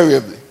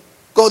 invariably,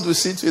 God will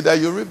see to it that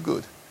you reap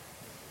good.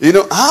 You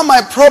know, how are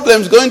my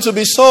problems going to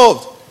be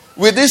solved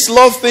with this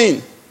love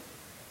thing?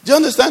 Do you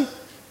understand?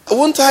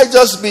 Won't I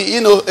just be,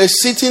 a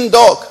sitting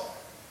dog?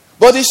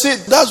 But you see,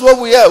 that's what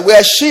we are. We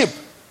are sheep.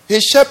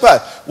 His shepherd.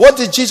 What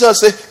did Jesus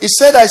say? He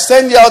said, I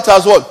send you out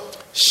as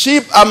what?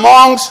 Sheep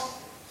amongst.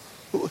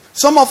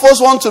 Some of us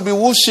want to be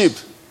wolf sheep.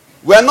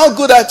 We are not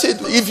good at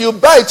it. If you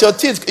bite your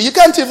teeth, you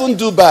can't even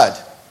do bad.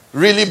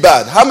 Really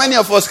bad. How many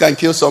of us can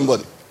kill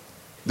somebody?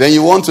 Then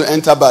you want to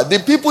enter bad. The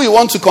people you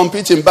want to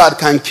compete in bad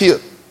can kill.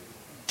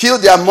 Kill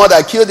their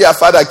mother, kill their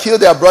father, kill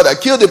their brother,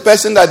 kill the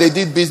person that they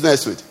did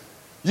business with.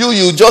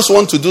 You just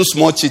want to do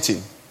small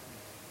cheating.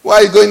 Why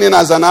are you going in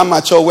as an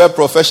amateur where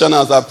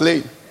professionals are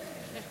playing?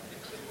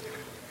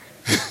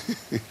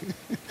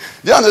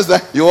 Do you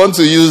understand? You want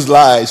to use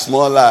lies,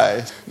 small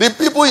lies. The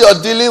people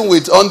you're dealing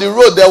with on the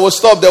road, they will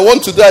stop. They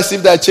want to do as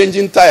if they're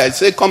changing tires.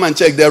 Say, come and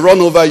check. They run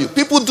over you.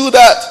 People do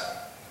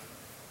that.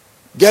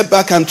 Get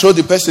back and throw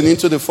the person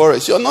into the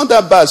forest. You're not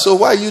that bad. So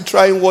why are you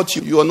trying what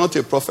you are not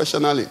a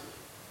professional in?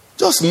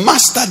 Just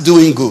master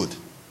doing good.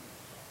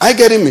 Are you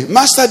getting me?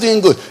 Master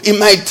doing good. It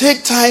might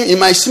take time. It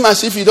might seem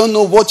as if you don't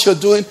know what you're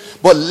doing.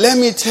 But let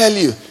me tell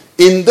you,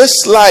 in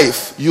this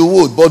life, you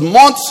would. But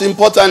most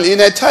importantly, in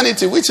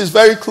eternity, which is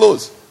very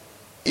close.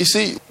 You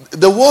see,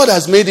 the world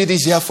has made it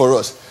easier for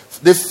us.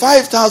 The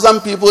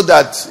 5,000 people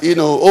that,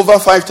 over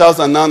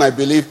 5,000 now, I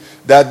believe,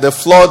 that the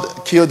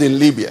flood killed in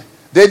Libya.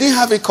 They didn't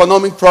have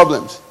economic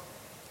problems.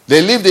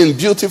 They lived in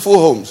beautiful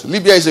homes.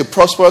 Libya is a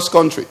prosperous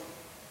country.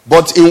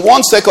 But in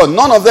 1 second,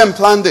 none of them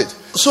planned it.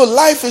 So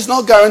life is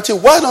not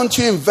guaranteed. Why don't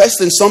you invest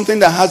in something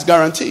that has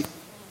guarantee?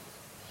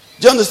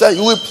 Do you understand?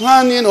 You will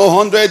plan,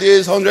 100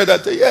 years,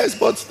 100 years,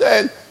 but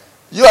then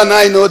you and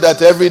I know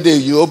that every day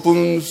you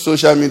open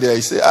social media,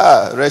 you say,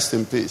 rest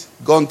in peace.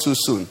 Gone too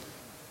soon.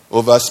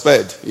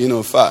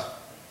 Oversped, far.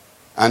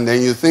 And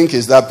then you think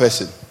it's that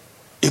person.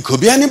 It could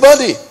be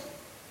anybody.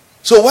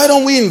 So why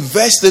don't we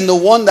invest in the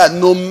one that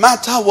no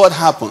matter what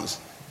happens,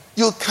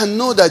 you can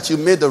know that you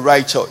made the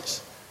right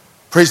choice.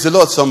 Praise the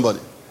Lord, somebody.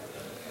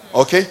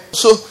 Okay?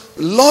 So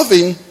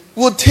loving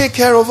will take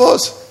care of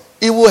us.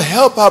 It will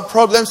help our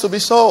problems to be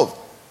solved.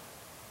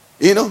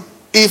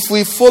 If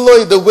we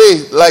follow it the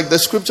way, like the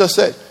scripture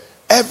said,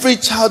 every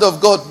child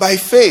of God by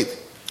faith.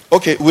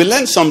 Okay, we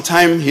learned some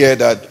time here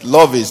that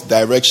love is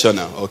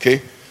directional,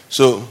 okay?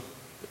 So,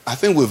 I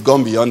think we've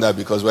gone beyond that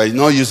because we're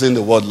not using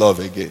the word love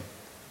again.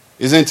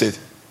 Isn't it?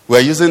 We're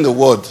using the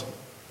word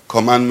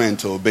commandment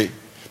to obey.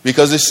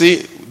 Because you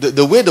see,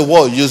 the way the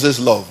world uses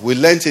love, we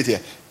learned it here.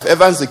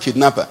 Evans the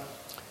kidnapper.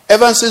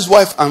 Evans'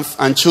 wife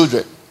and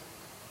children,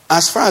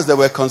 as far as they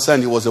were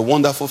concerned, he was a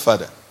wonderful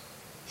father.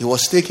 He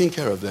was taking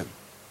care of them.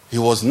 He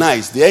was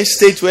nice. The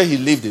estate where he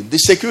lived in, the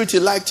security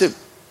liked him.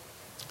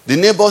 The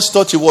neighbors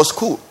thought he was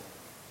cool.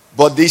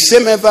 But the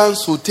same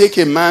Evans who take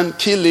a man,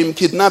 kill him,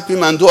 kidnap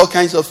him, and do all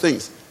kinds of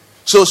things.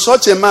 So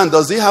such a man,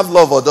 does he have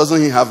love or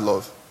doesn't he have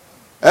love?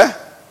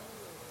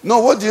 No,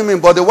 what do you mean?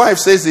 But the wife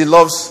says he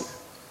loves.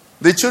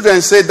 The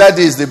children say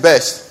daddy is the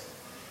best.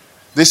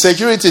 The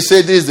security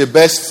say this is the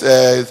best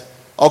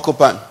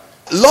occupant.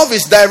 Love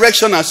is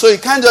directional, so you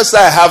can't just say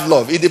I have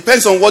love. It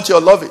depends on what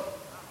you're loving.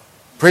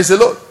 Praise the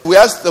Lord. We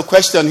asked the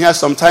question here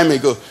some time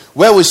ago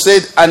where we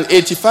said an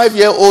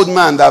 85-year-old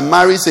man that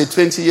marries a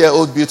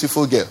 20-year-old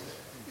beautiful girl.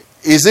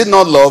 Is it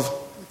not love?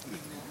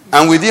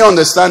 And we didn't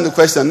understand the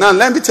question. Now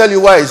let me tell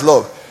you why it's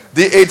love.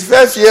 The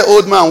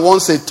 85-year-old man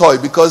wants a toy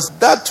because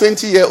that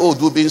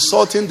 20-year-old will be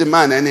insulting the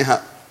man anyhow.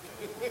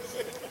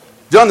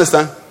 Do you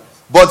understand?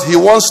 But he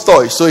wants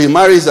toy, so he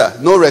marries her.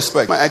 No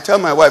respect. I tell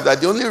my wife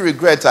that the only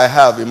regret I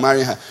have in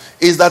marrying her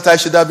is that I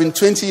should have been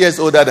 20 years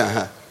older than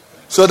her.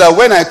 So that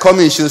when I come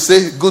in, she'll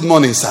say, good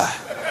morning, sir.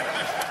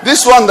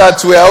 This one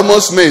that we're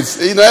almost mates,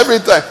 every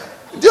time.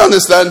 Do you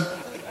understand?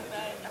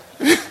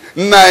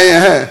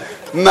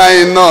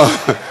 No.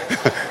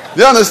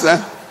 Do you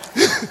understand?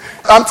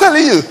 I'm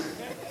telling you,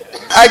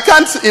 I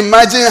can't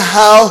imagine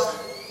how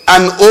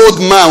an old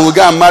man will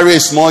go and marry a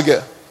small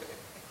girl.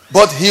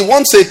 But he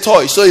wants a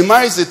toy, so he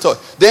marries a toy.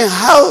 Then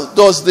how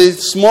does the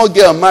small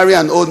girl marry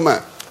an old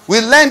man?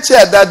 We learned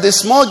here that the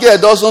small girl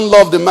doesn't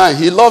love the man.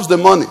 He loves the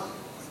money.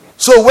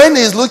 So when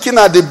he's looking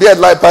at the beard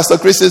like Pastor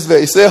Chris's beard,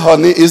 he say,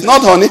 honey, it's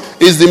not honey,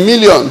 it's the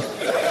million.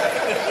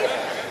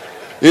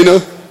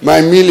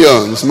 My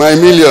millions, my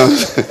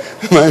millions,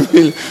 my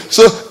millions.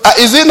 So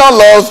is it not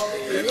love?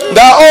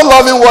 They are all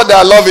loving what they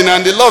are loving,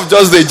 and the love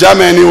just they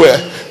jam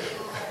anywhere.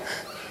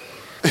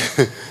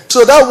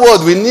 So that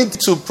word, we need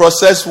to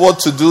process what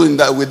to do in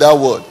that with that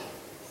word.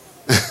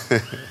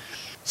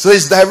 So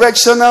it's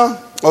directional,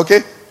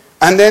 okay?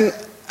 And then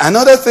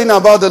another thing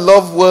about the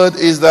love word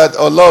is that,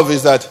 or love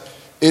is that,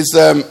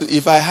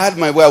 if I had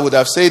my way, I would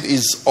have said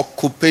it's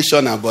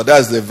occupational, but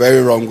that's the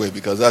very wrong way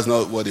because that's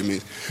not what it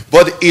means.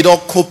 But it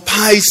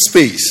occupies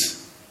space.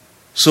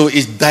 So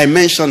it's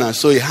dimensional,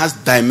 so it has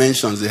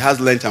dimensions, it has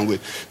length and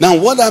width. Now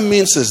what that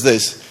means is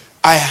this: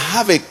 I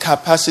have a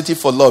capacity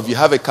for love, you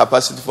have a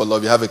capacity for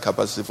love, you have a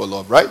capacity for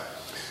love, right?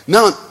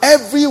 Now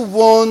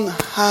everyone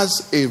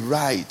has a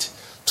right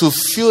to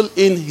fill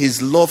in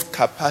his love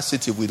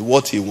capacity with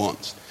what he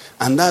wants.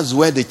 And that's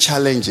where the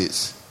challenge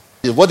is.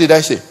 What did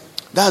I say?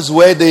 That's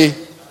where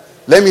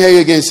let me hear you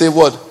again, say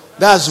what?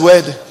 That's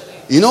where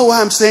you know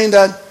why I'm saying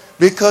that?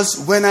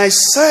 Because when I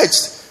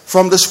searched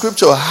from the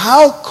scripture,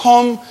 how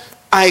come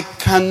I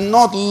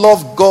cannot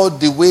love God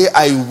the way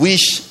I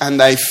wish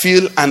and I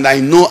feel and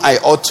I know I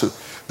ought to?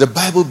 The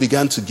Bible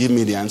began to give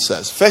me the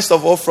answers. First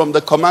of all, from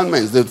the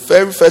commandments. The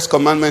very first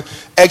commandment,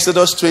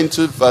 Exodus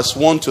 22, verse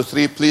 1 to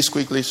 3. Please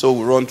quickly, so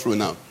we'll run through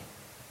now.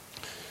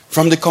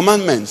 From the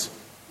commandments,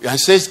 it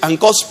says, and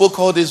God spoke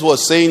all these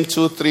words, saying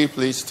 2, 3,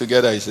 please,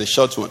 together. It's a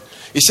short one.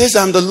 It says,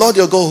 I'm the Lord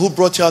your God who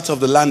brought you out of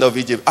the land of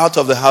Egypt, out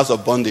of the house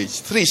of bondage.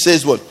 3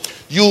 says what?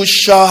 You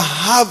shall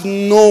have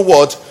no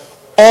what?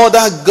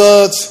 Other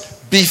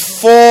gods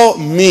before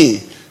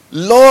me.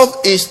 Love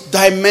is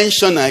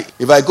dimensional.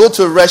 If I go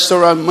to a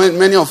restaurant,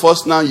 many of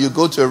us now, you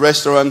go to a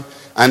restaurant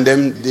and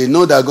then they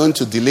know they're going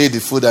to delay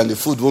the food and the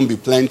food won't be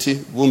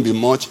plenty, won't be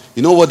much.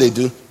 You know what they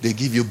do? They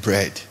give you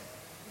bread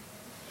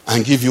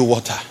and give you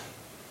water.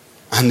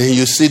 And then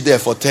you sit there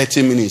for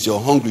 30 minutes. You're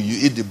hungry.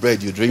 You eat the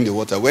bread. You drink the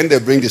water. When they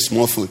bring the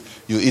small food,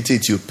 you eat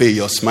it. You pay.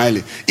 You're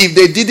smiling. If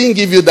they didn't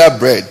give you that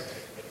bread,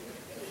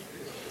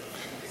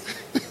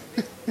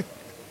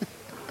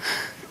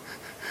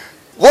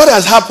 what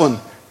has happened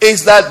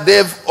is that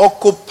they've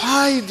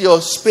occupied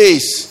your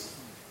space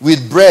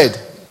with bread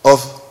of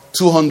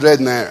 200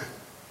 naira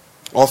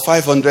or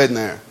 500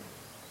 naira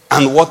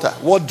and water.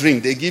 What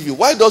drink they give you?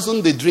 Why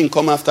doesn't the drink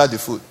come after the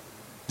food?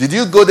 Did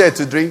you go there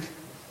to drink?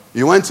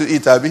 You went to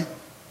eat, Abby?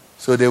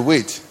 So they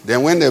wait.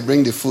 Then when they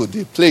bring the food,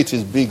 the plate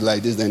is big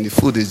like this, then the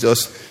food is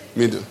just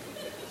middle.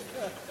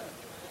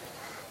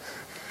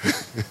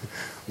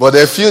 But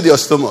they fill your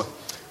stomach.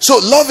 So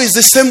love is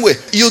the same way.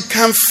 You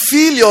can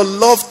fill your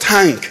love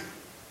tank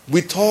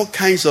with all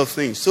kinds of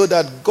things so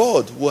that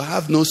God will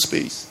have no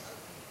space.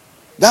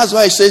 That's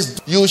why it says,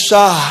 you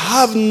shall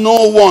have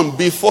no one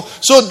before.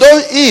 So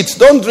don't eat,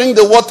 don't drink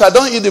the water,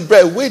 don't eat the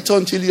bread. Wait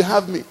until you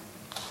have me.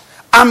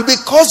 And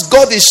because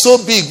God is so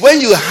big,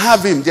 when you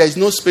have him, there is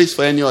no space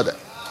for any other.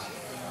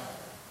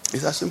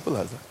 It's as simple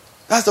as that.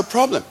 That's the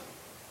problem.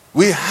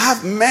 We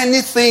have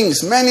many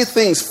things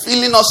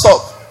filling us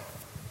up.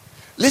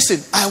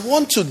 Listen, I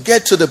want to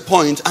get to the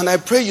point, and I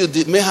pray you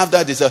may have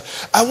that desire.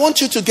 I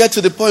want you to get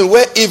to the point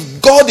where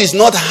if God is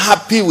not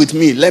happy with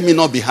me, let me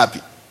not be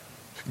happy.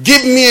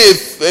 Give me a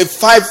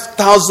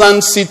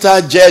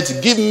 5,000-seater jet.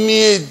 Give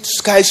me a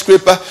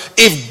skyscraper.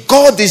 If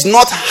God is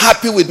not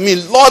happy with me,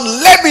 Lord,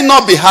 let me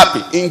not be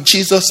happy. In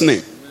Jesus'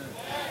 name.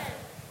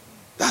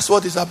 That's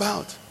what it's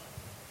about.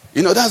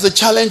 You know, that's the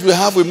challenge we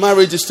have with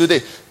marriages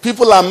today.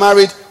 People are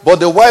married, but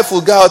the wife will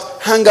go out,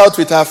 hang out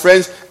with her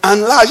friends,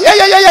 and laugh.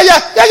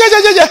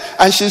 Yeah.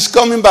 And she's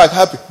coming back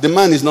happy. The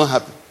man is not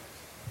happy.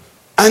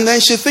 And then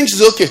she thinks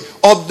it's okay.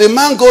 Or the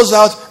man goes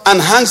out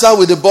and hangs out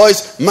with the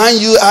boys, Man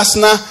U,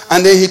 Arsenal,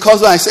 and then he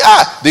comes back and says,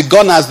 the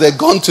Gunners, they're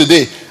gone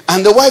today.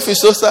 And the wife is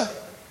so sad.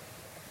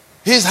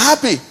 He's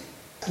happy.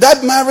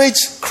 That marriage,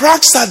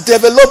 cracks are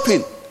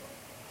developing.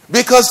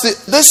 Because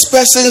this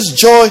person's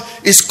joy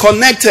is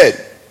connected.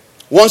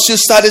 Once you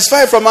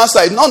satisfy from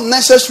outside, not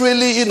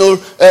necessarily,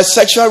 a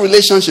sexual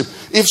relationship.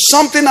 If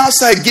something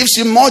outside gives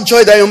you more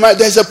joy than your marriage,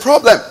 there's a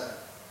problem.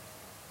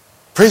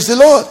 Praise the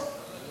Lord.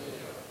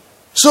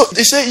 So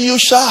they say, you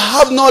shall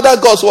have no other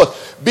gods. What?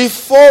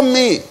 Before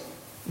me.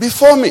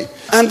 Before me.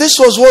 And this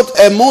was what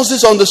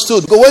Moses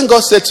understood. When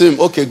God said to him,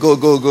 okay, go.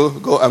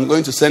 I'm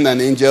going to send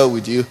an angel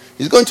with you.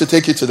 He's going to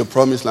take you to the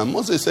promised land.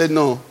 Moses said,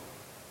 no.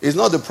 It's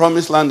not the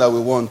promised land that we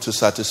want to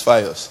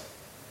satisfy us.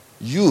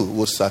 You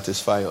will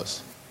satisfy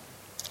us.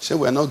 He said,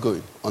 we're not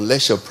going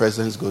unless your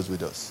presence goes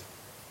with us.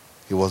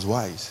 He was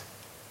wise.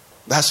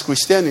 That's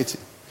Christianity.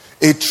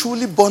 A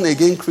truly born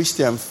again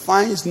Christian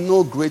finds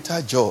no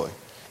greater joy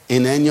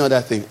in any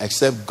other thing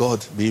except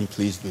God being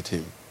pleased with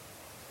him.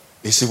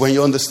 You see, when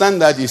you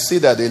understand that, you see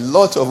that a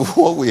lot of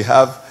what we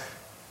are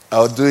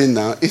doing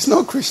now is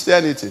not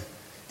Christianity.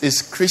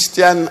 It's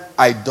Christian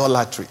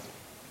idolatry.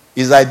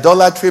 It's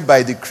idolatry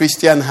by the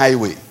Christian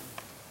highway.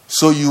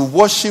 So you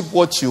worship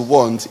what you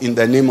want in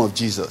the name of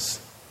Jesus.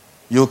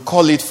 You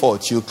call it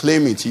forth, you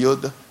claim it,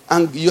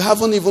 and you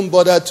haven't even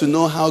bothered to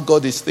know how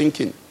God is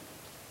thinking.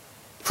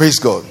 Praise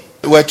God.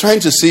 We're trying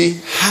to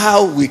see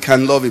how we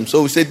can love him.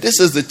 So we say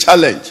this is the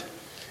challenge.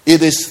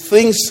 It is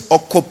things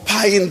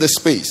occupying the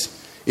space.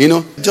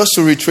 Just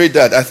to reiterate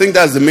that, I think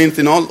that's the main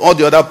thing. All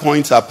the other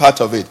points are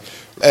part of it.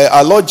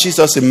 Our Lord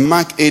Jesus in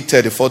Mark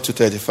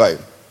 8:34-35,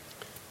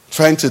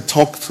 trying to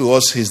talk to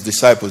us, his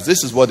disciples.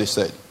 This is what he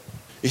said.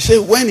 He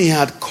said, when he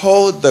had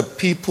called the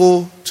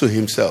people to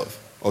himself.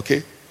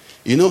 Okay?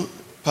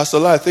 Pastor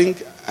La,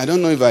 I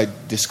don't know if I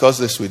discussed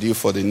this with you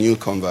for the new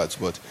converts,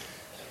 but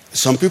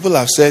some people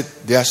have said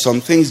there are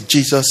some things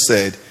Jesus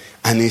said,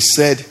 and he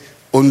said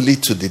only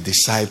to the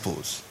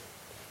disciples.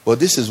 But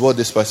this is what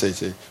this passage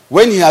says.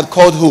 When he had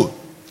called who?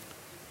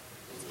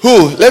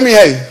 Who? Let me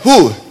hear you.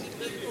 Who?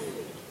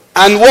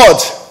 And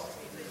what?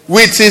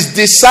 With his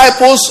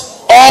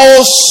disciples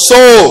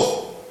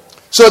also.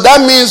 So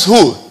that means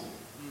who?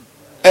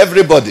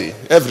 Everybody.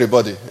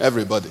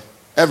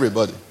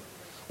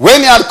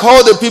 When he had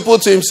called the people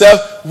to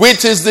himself,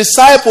 with his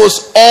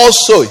disciples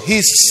also,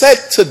 he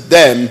said to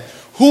them,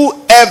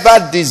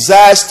 whoever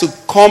desires to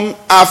come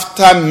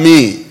after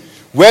me,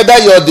 whether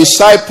you're a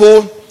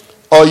disciple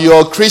or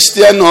you're a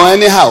Christian or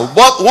anyhow,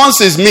 but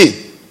once it's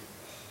me,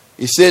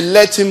 he said,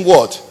 let him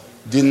what?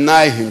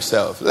 Deny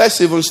himself.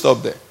 Let's even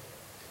stop there.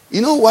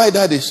 You know why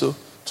that is so?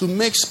 To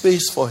make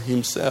space for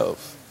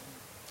himself.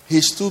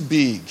 He's too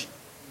big.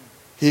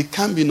 He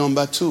can't be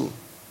number two.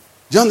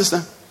 Do you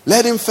understand?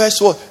 Let him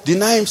first what?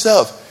 Deny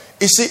himself.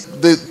 You see,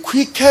 the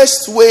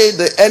quickest way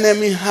the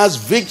enemy has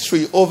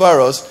victory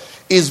over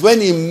us is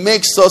when he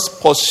makes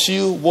us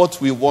pursue what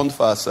we want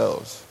for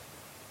ourselves.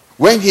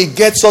 When he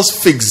gets us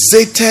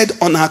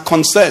fixated on our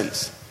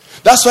concerns.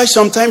 That's why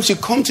sometimes you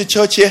come to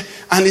church here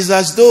and it's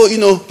as though,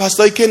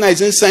 Pastor Ikenna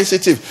is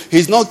insensitive.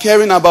 He's not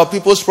caring about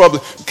people's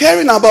problems.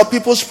 Caring about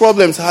people's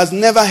problems has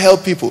never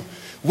helped people.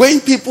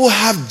 When people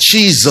have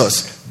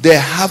Jesus, they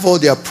have all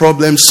their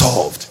problems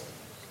solved.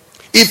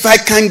 If I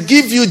can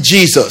give you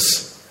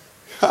Jesus,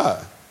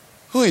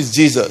 who is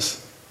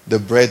Jesus? The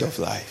bread of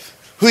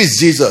life. Who is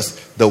Jesus?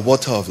 The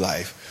water of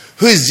life.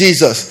 Who is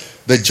Jesus?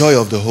 The joy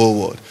of the whole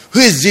world. Who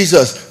is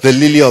Jesus? The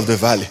lily of the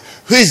valley.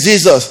 Who is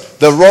Jesus?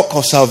 The rock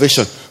of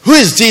salvation. Who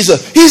is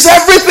Jesus? He's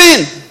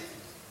everything.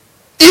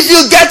 If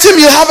you get him,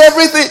 you have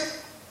everything.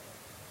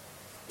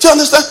 Do you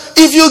understand?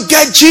 If you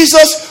get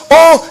Jesus,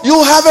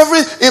 you have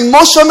everything.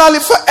 Emotionally,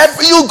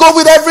 you go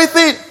with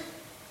everything.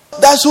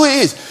 That's who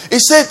he is. He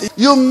said,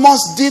 you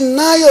must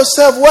deny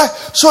yourself. Why?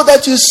 So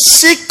that you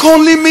seek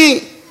only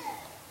me.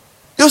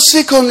 You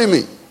seek only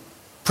me.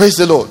 Praise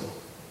the Lord.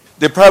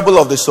 The parable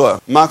of the sower.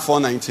 Mark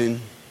 4:19.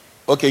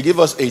 Okay, give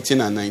us 18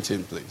 and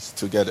 19, please,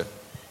 together.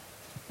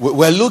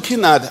 We're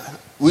looking at,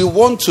 we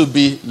want to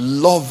be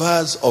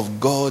lovers of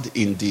God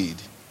indeed.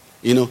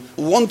 We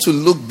want to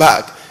look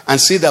back and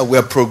see that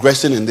we're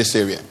progressing in this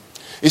area.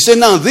 He said,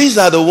 now, these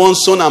are the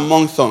ones sown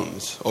among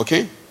thorns.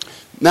 Okay?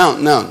 Now,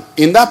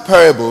 in that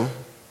parable,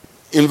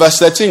 in verse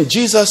 13,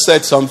 Jesus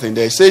said something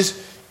there. He says,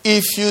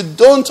 if you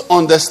don't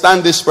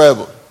understand this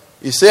parable,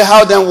 he said,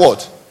 how then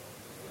what?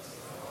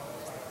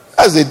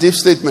 That's a deep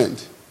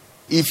statement.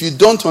 If you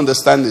don't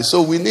understand this,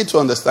 so we need to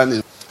understand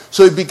it.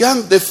 So it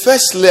began, the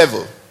first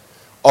level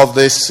of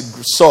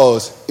this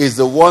source is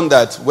the one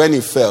that when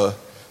he fell,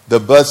 the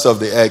birds of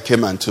the air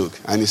came and took.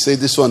 And he said,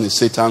 this one is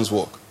Satan's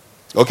work.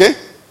 Okay?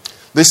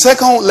 The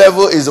second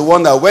level is the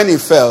one that when he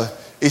fell,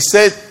 he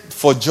said,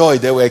 for joy,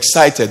 they were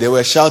excited. They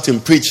were shouting,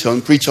 preach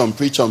on, preach on,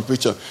 preach on,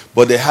 preach on.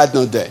 But they had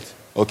no death.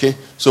 Okay?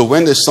 So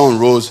when the sun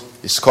rose,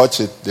 it scorched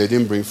it. They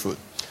didn't bring fruit.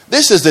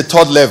 This is the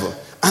third level.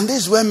 And this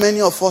is where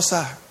many of us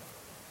are.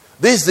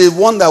 This is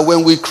the one that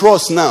when we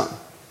cross now,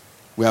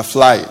 we are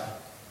flying.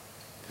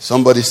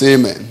 Somebody say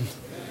amen. Amen.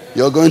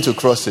 You're going to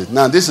cross it.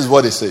 Now, this is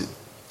what he said.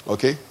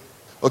 Okay?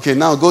 Okay,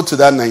 now go to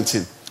that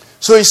 19.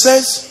 So he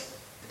says,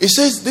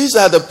 these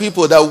are the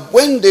people that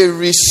when they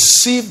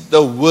receive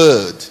the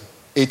word,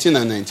 18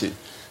 and 19.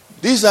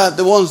 These are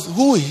the ones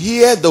who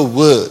hear the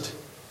word.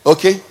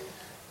 Okay?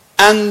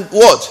 And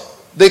what?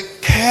 The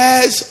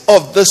cares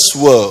of this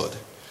world,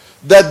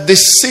 the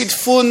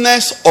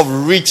deceitfulness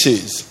of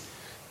riches,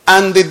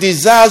 and the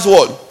desires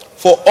what?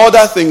 For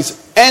other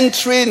things,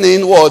 entering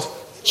in what?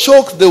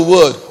 Choke the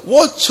word.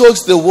 What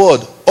chokes the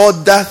word?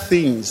 Other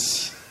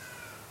things.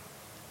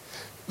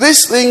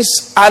 These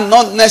things are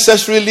not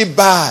necessarily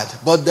bad,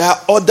 but there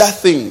are other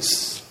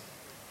things.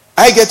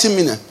 I get him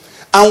in.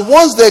 And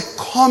once they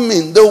come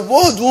in, the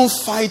world won't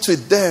fight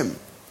with them.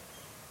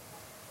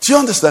 Do you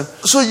understand?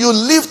 So you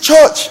leave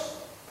church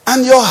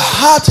and your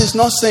heart is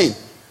not saying,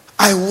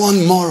 I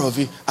want more of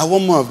it. I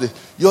want more of this.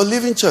 You're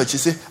leaving church. You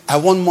say, I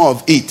want more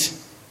of it.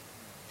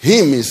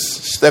 Him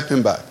is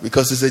stepping back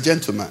because he's a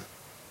gentleman.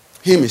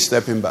 Him is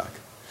stepping back.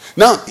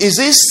 Now, is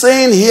he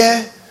saying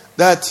here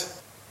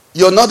that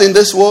you're not in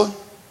this world?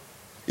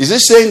 Is he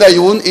saying that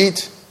you won't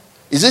eat?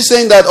 Is he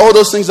saying that all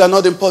those things are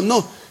not important?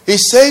 No.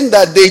 He's saying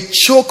that they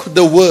choke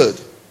the word.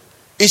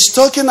 He's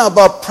talking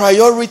about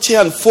priority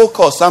and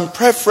focus and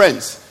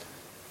preference.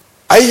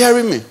 Are you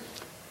hearing me?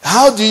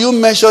 How do you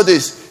measure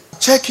this?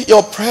 Check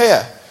your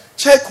prayer.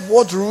 Check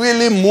what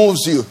really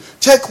moves you.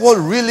 Check what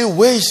really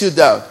weighs you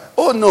down.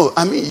 Oh no,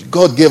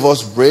 God gave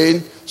us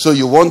brain, So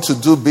you want to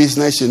do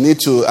business, you need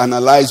to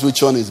analyze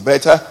which one is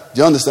better. Do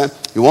you understand?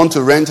 You want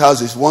to rent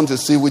houses, you want to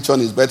see which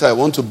one is better. You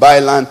want to buy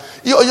land.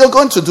 You're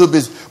going to do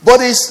business.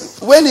 But it's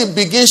when it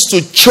begins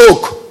to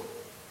choke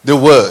the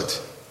word,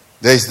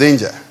 there is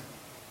danger.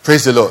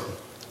 Praise the Lord.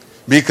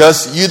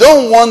 Because you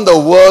don't want the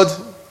word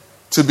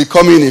to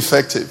become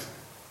ineffective.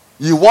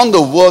 You want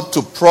the word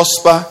to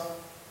prosper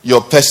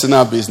your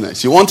personal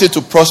business. You want it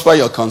to prosper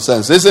your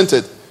concerns, isn't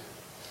it?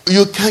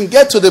 You can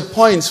get to the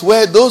point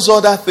where those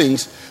other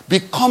things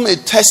become a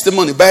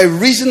testimony by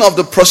reason of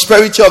the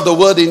prosperity of the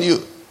word in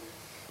you.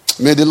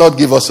 May the Lord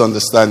give us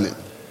understanding.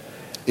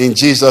 In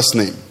Jesus'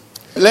 name.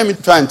 Let me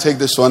try and take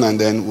this one and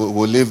then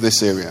we'll leave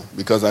this area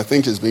because I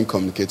think it's being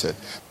communicated.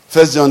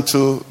 1 John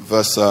 2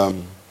 verse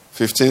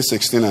 15,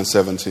 16 and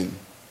 17.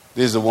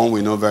 This is the one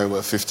we know very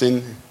well.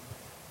 15.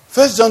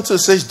 1 John 2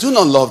 says, do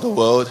not love the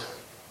world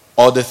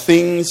or the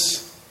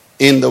things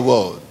in the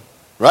world.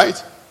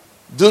 Right?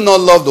 Do not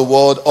love the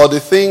world or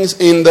the things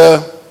in the...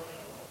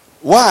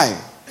 Why?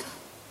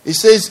 It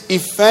says,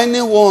 if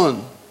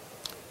anyone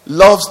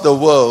loves the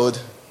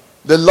world,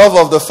 the love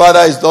of the Father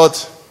is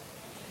not...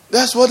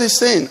 That's what it's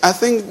saying. I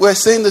think we're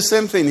saying the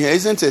same thing here,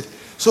 isn't it?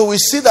 So we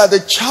see that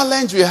the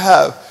challenge we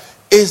have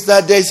is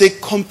that there's a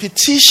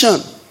competition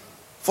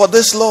for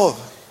this love.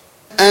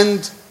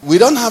 And we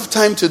don't have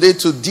time today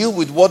to deal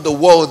with what the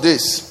world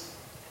is.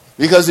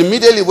 Because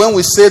immediately when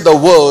we say the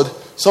world,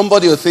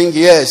 somebody will think,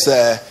 yes,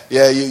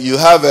 you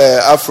have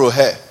afro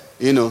hair.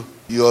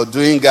 You're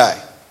doing guy.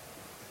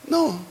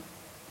 No.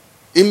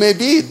 It may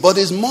be it, but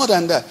it's more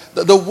than that.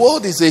 The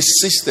world is a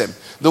system.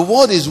 The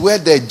world is where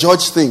they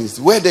judge things,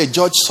 where they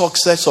judge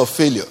success or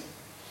failure.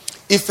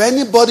 If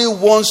anybody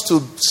wants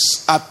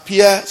to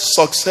appear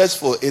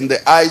successful in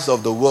the eyes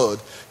of the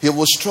world, he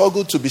will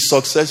struggle to be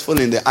successful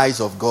in the eyes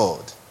of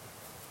God.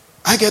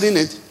 Are you getting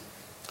it?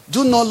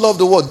 Do not love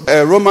the world.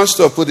 Romans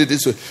 12 put it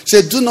this way.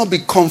 Say, do not be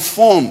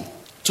conformed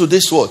to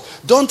this world.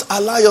 Don't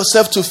allow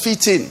yourself to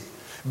fit in.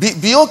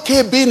 Be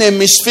okay being a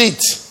misfit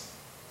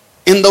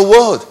in the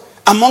world.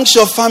 Amongst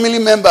your family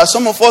members,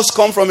 some of us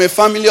come from a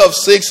family of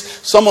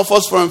 6, some of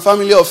us from a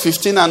family of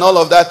 15 and all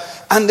of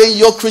that. And then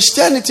your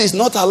Christianity is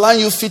not allowing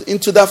you fit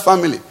into that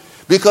family.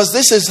 Because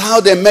this is how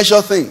they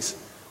measure things.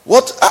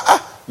 What?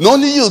 Not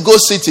only you go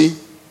city.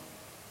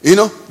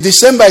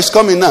 December is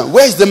coming now.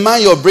 Where is the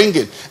man you're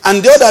bringing?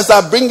 And the others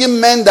are bringing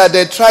men that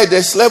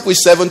they slept with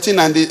 17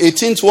 and the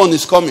 18th one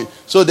is coming.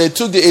 So they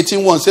took the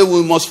 18th one, said,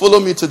 we must follow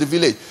me to the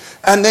village.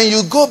 And then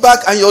you go back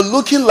and you're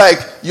looking like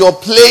you're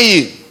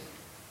playing.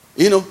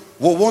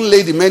 One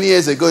lady many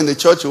years ago in the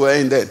church we were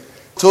in then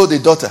told the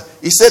daughter,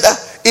 he said,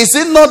 is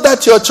it not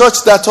that your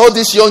church that all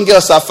these young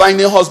girls are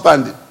finding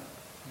husband?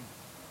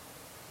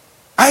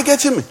 I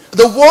get him.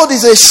 The world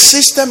is a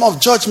system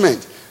of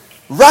judgment.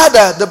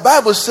 Rather, the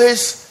Bible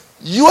says,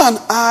 you and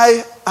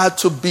I are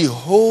to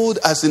behold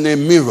as in a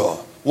mirror.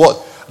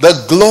 What?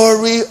 The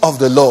glory of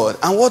the Lord.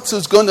 And what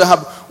is going to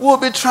happen? We'll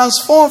be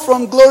transformed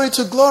from glory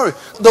to glory.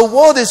 The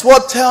world is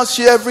what tells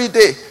you every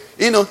day.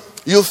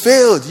 You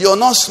failed, you're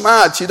not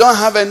smart, you don't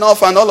have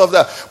enough and all of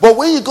that. But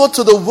when you go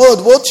to the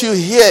word, what you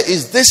hear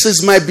is, this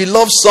is my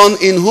beloved son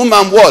in whom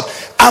I'm what?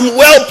 I'm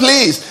well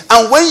pleased.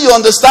 And when you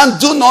understand,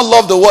 do not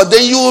love the world,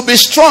 then you will be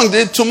strong.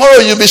 Then tomorrow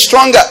you'll be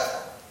stronger.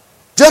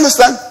 Do you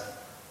understand?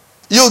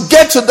 You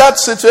get to that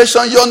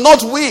situation, you're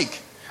not weak.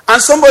 And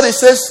somebody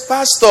says,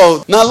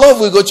 Pastor, now love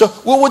will go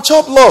chop. We will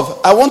chop love.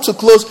 I want to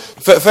close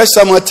 1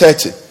 Samuel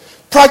 30.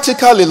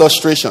 Practical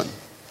illustration.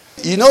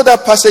 You know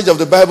that passage of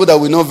the Bible that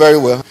we know very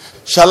well?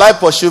 Shall I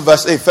pursue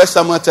verse 8? 1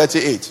 Samuel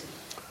 38.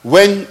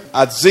 When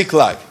at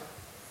Ziklag,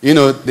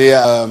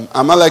 the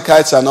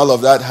Amalekites and all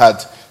of that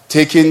had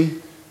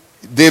taken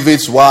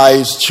David's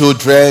wives,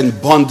 children,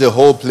 burned the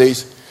whole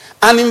place.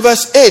 And in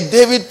verse 8,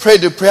 David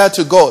prayed a prayer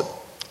to God.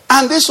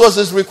 And this was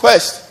his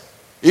request.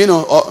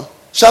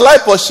 Shall I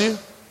pursue?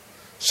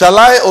 Shall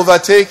I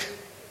overtake?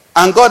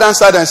 And God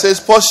answered and says,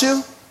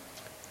 pursue,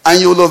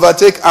 and you will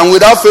overtake, and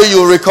without fail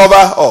you will recover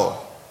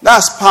all.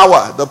 That's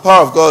power, the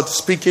power of God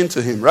speaking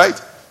to him, right?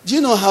 Do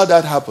you know how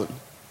that happened?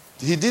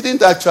 He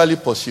didn't actually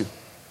pursue.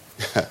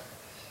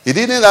 He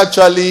didn't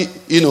actually,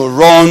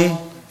 run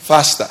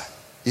faster.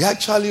 He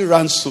actually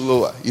ran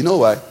slower. You know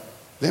why?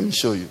 Let me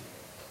show you.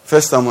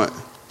 1 Samuel.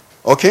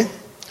 Okay?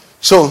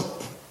 So,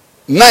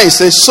 9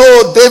 says,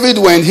 so David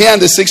went, he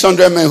and the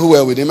 600 men who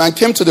were with him, and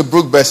came to the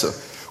brook Bessel,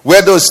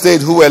 where those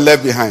stayed who were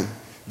left behind.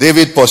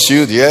 David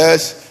pursued,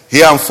 yes.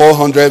 He and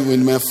 400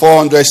 women,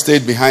 400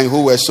 stayed behind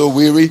who were so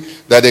weary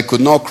that they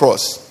could not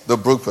cross the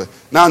brook.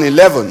 Now in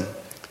 11,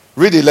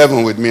 read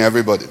 11 with me,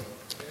 everybody.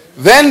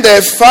 Then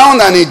they found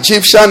an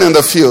Egyptian in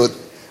the field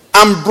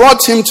and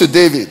brought him to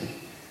David.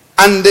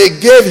 And they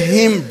gave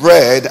him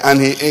bread and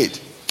he ate.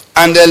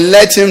 And they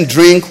let him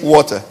drink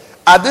water.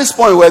 At this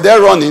point, were they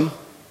running?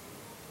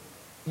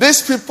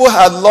 These people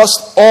had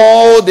lost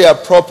all their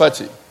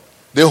property.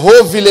 The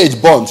whole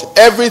village burnt.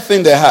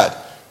 Everything they had.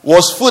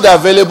 Was food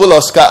available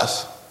or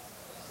scarce?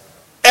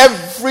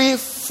 Every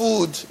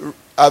food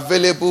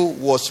available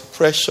was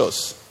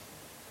precious.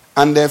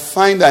 And they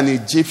find an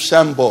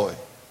Egyptian boy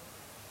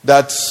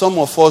that some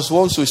of us,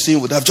 once we see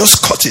him, would have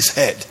just cut his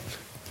head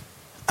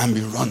and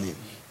be running.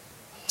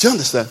 Do you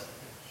understand?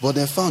 But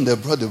they found, they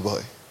brought the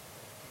boy.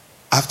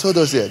 I've told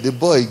us here, the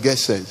boy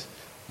gets sense.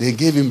 They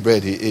gave him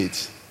bread, he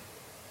ate.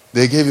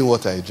 They gave him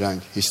water, he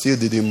drank. He still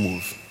didn't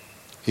move.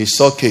 He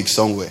saw cake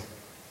somewhere.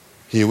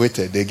 He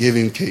waited. They gave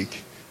him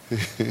cake.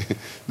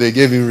 They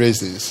gave him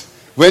raisins.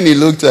 When he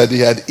looked at it, he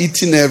had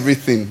eaten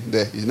everything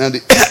there.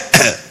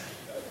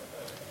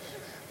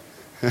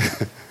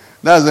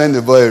 That's when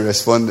the boy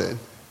responded.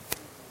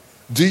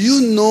 Do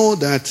you know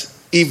that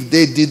if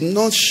they did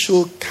not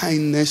show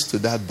kindness to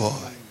that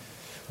boy,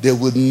 they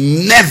would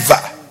never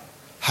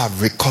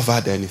have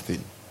recovered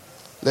anything?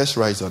 Let's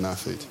rise on our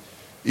feet.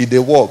 If they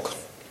walk.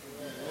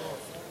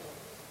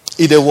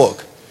 If they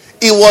walk.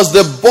 It was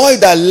the boy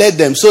that led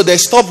them, so they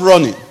stopped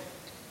running.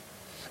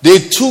 They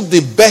took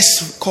the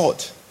best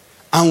court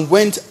and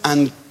went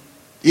and,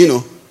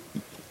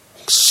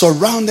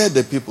 surrounded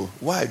the people.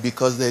 Why?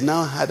 Because they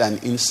now had an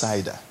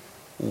insider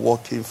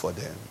working for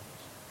them.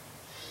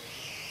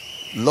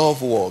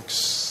 Love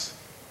works.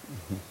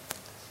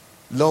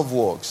 Love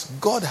works.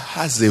 God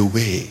has a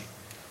way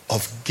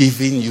of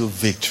giving you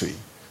victory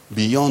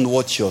beyond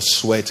what your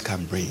sweat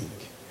can bring.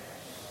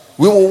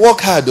 We will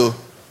work hard though,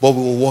 but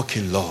we will work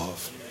in love.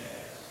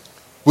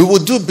 We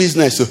will do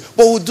business,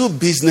 but we'll do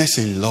business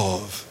in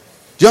love.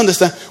 Do you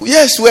understand?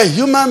 Yes, we're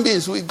human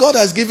beings. God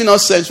has given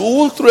us sense. We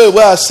will throw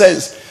away our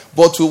sense,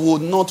 but we will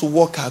not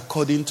walk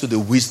according to the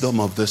wisdom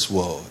of this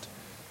world.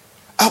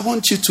 I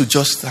want you to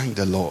just thank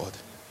the Lord.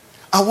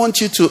 I want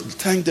you to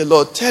thank the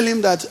Lord. Tell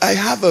him that I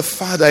have a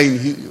Father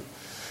in you.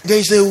 There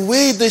is a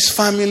way this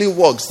family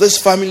works, this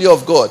family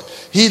of God.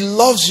 He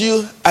loves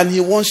you and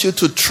he wants you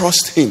to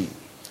trust him.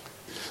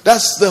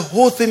 That's the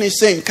whole thing he's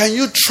saying. Can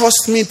you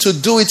trust me to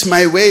do it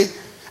my way?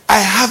 I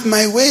have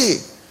my way.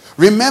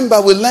 Remember,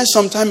 we learned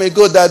some time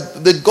ago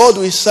that the God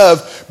we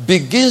serve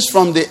begins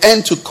from the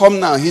end to come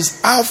now.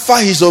 He's Alpha,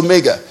 he's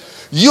Omega.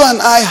 You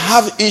and I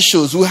have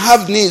issues, we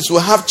have needs, we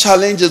have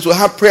challenges, we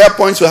have prayer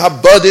points, we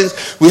have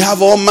burdens, we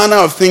have all manner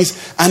of things.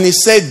 And he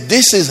said,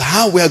 this is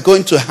how we are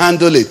going to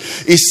handle it.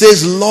 He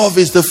says, love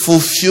is the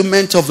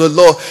fulfillment of the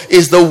law.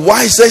 It's the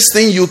wisest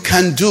thing you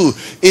can do.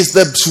 It's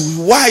the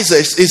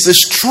wisest, it's the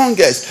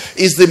strongest,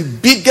 it's the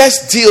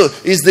biggest deal,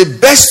 it's the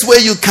best way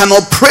you can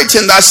operate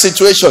in that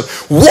situation.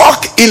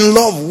 Walk in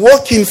love,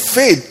 walk in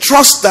faith.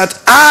 Trust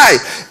that I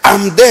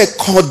am there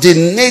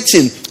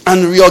coordinating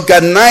and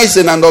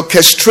reorganizing and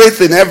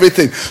orchestrating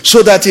everything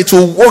so that it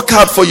will work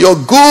out for your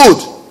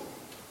good.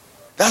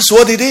 That's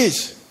what it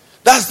is.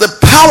 That's the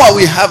power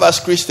we have as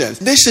Christians.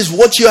 This is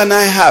what you and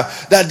I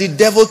have that the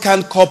devil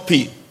can't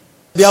copy.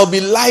 There'll be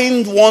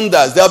lying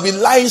wonders, there'll be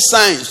lying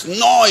signs,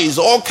 noise,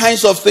 all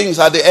kinds of things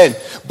at the end.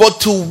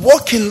 But to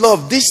walk in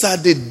love, these are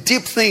the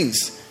deep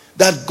things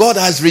that God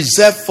has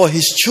reserved for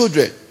his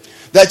children.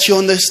 That you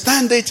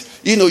understand it,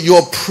 you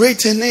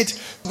operate in it.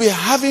 We're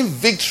having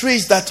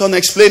victories that are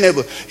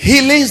unexplainable,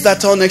 healings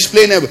that are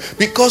unexplainable,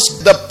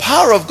 because the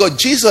power of God.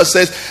 Jesus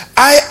says,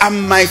 I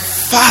am my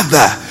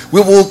Father.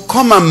 We will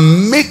come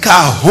and make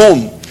our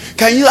home.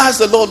 Can you ask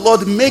the Lord,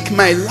 Lord, make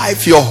my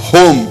life your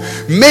home.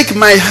 Make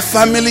my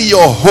family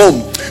your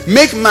home.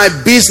 Make my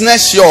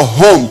business your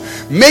home.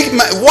 Make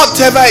my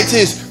whatever it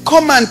is.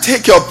 Come and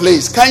take your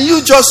place. Can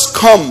you just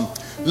come?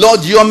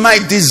 Lord, you're my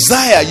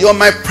desire. You're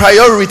my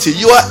priority.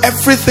 You are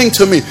everything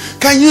to me.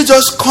 Can you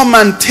just come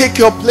and take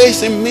your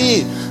place in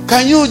me?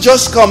 Can you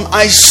just come?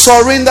 I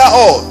surrender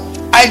all.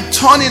 I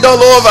turn it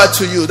all over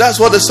to you. That's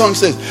what the song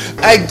says.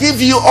 I give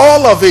you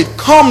all of it.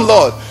 Come,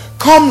 Lord.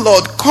 Come,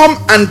 Lord, come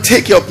and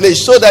take your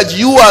place so that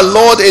you are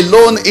Lord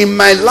alone in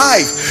my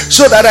life,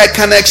 so that I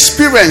can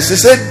experience. He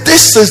said,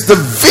 this is the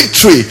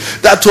victory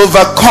that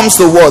overcomes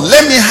the world.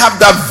 Let me have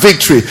that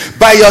victory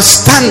by your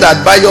standard,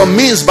 by your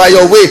means, by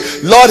your way.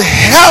 Lord,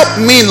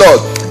 help me,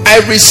 Lord.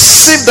 I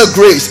receive the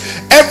grace.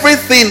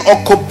 Everything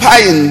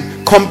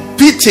occupying,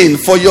 competing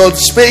for your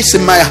space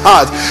in my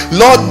heart,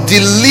 Lord,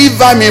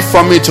 deliver me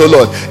from it, oh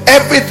Lord.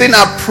 Everything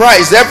I've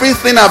prized,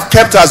 everything I've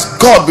kept as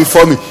God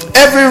before me,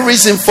 every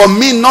reason for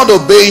me not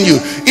obeying you,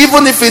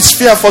 even if it's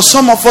fear. For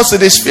some of us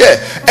it is fear.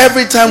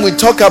 Every time we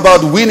talk about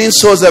winning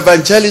souls,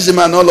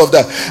 evangelism and all of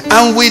that,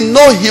 and we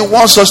know he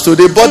wants us to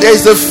do, but there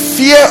is the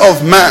fear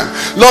of man.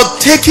 Lord,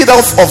 take it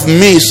off of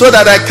me so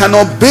that I can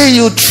obey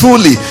you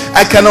truly.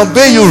 I can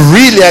obey you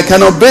really. I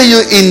can obey you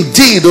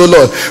indeed, oh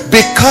Lord,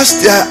 because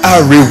there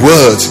are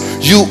rewards.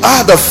 You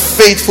are the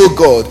faithful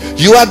God.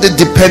 You are the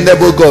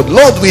dependable God.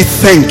 Lord, we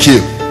thank you.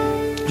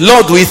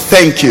 Lord, we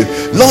thank you.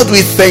 Lord,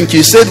 we thank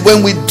you. You said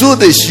when we do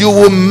this, you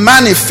will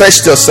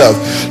manifest yourself.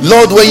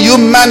 Lord, when you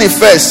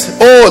manifest,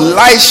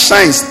 light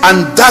shines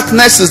and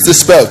darkness is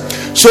dispelled.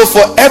 So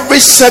for every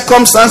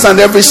circumstance and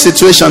every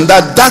situation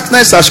that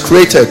darkness has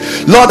created,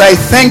 Lord, I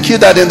thank you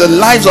that in the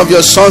lives of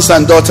your sons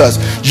and daughters,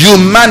 you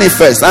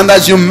manifest. And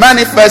as you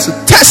manifest,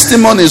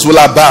 testimonies will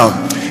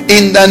abound.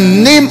 In the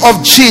name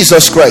of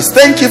Jesus Christ,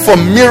 thank you for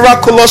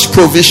miraculous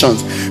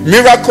provisions,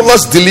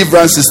 miraculous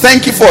deliverances.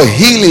 Thank you for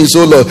healings,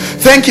 oh Lord.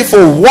 Thank you for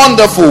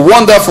wonderful,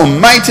 wonderful,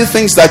 mighty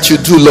things that you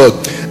do, Lord.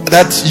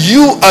 That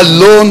you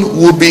alone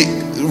will be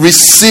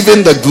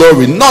receiving the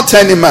glory. Not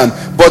any man,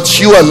 but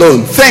you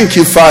alone. Thank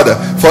you, Father,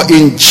 for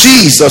in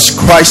Jesus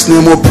Christ's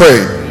name we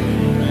pray.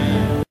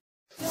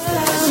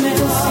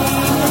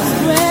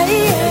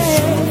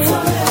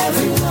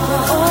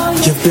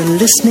 You've been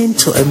listening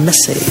to a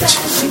message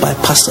by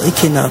Pastor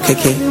Ikenna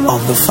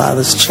of the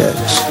Father's Church.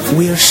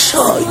 We are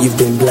sure you've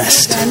been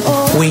blessed.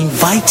 We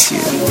invite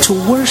you to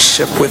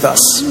worship with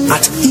us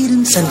at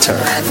Eden Center,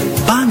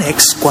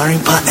 Banex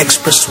Gwarimpa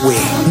Expressway,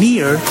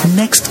 near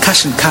Next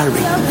Cash and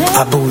Carry,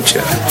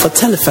 Abuja. For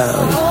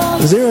telephone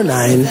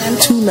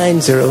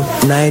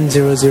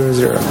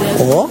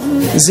 09-290-9000 or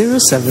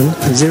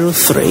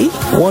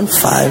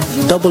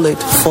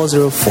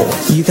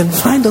 0703-1588-404. You can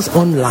find us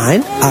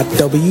online at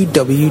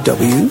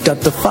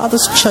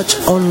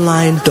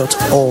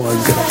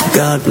www.thefatherschurchonline.org.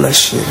 God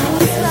bless you.